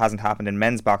 It hasn't happened in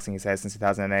men's boxing, he says, since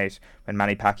 2008 when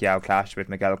Manny Pacquiao clashed with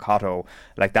Miguel Cotto.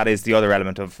 Like, that is the other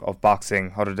element of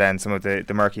boxing, other than some of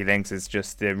the murky links, is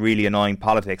just the really annoying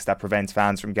politics that prevents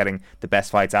fans from getting the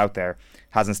best fights out there.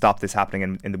 Hasn't stopped this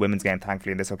happening in the women's game,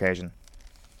 thankfully, on this occasion.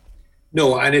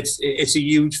 No, and it's a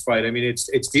huge fight. I mean,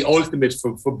 it's the ultimate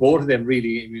for both of them,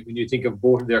 really. When you think of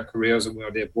both of their careers and where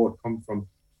they've both come from,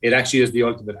 it actually is the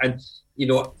ultimate. And, you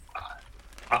know,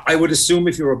 I would assume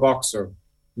if you're a boxer,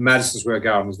 Madison Square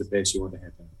Garden is the place you want to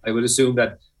head to. I would assume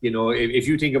that, you know, if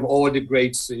you think of all the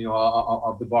greats, you know,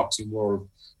 of the boxing world,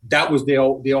 that was they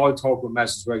all talk about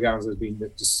Madison Square Garden as being the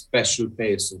special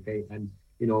place, okay? And,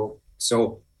 you know,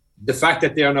 so the fact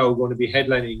that they are now going to be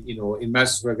headlining, you know, in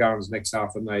Madison Square Gardens next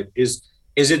half of the night is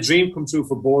a dream come true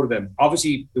for both of them.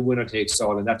 Obviously, the winner takes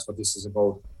all, and that's what this is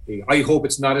about. I hope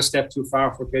it's not a step too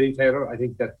far for Katie Taylor. I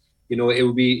think that, you know, it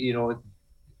would be, you know,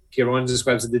 Kieran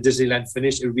describes it the Disneyland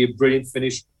finish. It would be a brilliant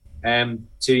finish to,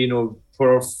 you know, put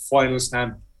a final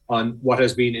stamp on what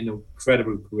has been an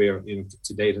incredible career, you know,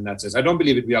 to date in that sense. I don't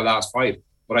believe it'd be our last fight,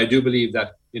 but I do believe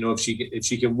that, you know, if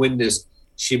she can win this,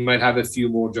 she might have a few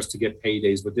more just to get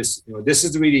paydays. But this, you know, this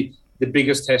is really the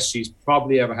biggest test she's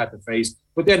probably ever had to face.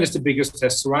 But then it's the biggest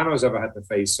test Serrano has ever had to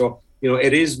face. So, you know,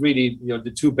 it is really, you know,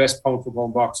 the two best pound for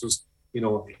pound boxers, you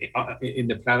know, in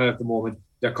the planet at the moment.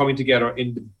 They're coming together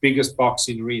in the biggest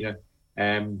boxing arena.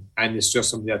 And it's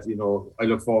just something that, you know, I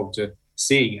look forward to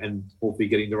seeing and hopefully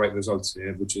getting the right results,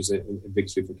 which is a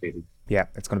victory for Katie. Yeah,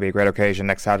 it's going to be a great occasion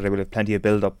next Saturday. We'll have plenty of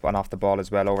build-up on off the ball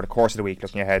as well over the course of the week,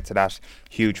 looking ahead to that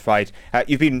huge fight.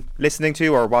 You've been listening to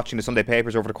or watching the Sunday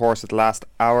Papers over the course of the last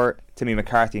hour. Timmy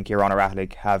McCarthy and Kieran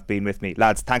O'Rahillig have been with me.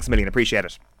 Lads, thanks a million. Appreciate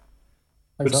it.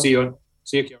 Good to see you.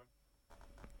 See you, Kieran.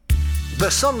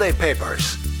 The Sunday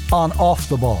Papers on Off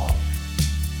the Ball.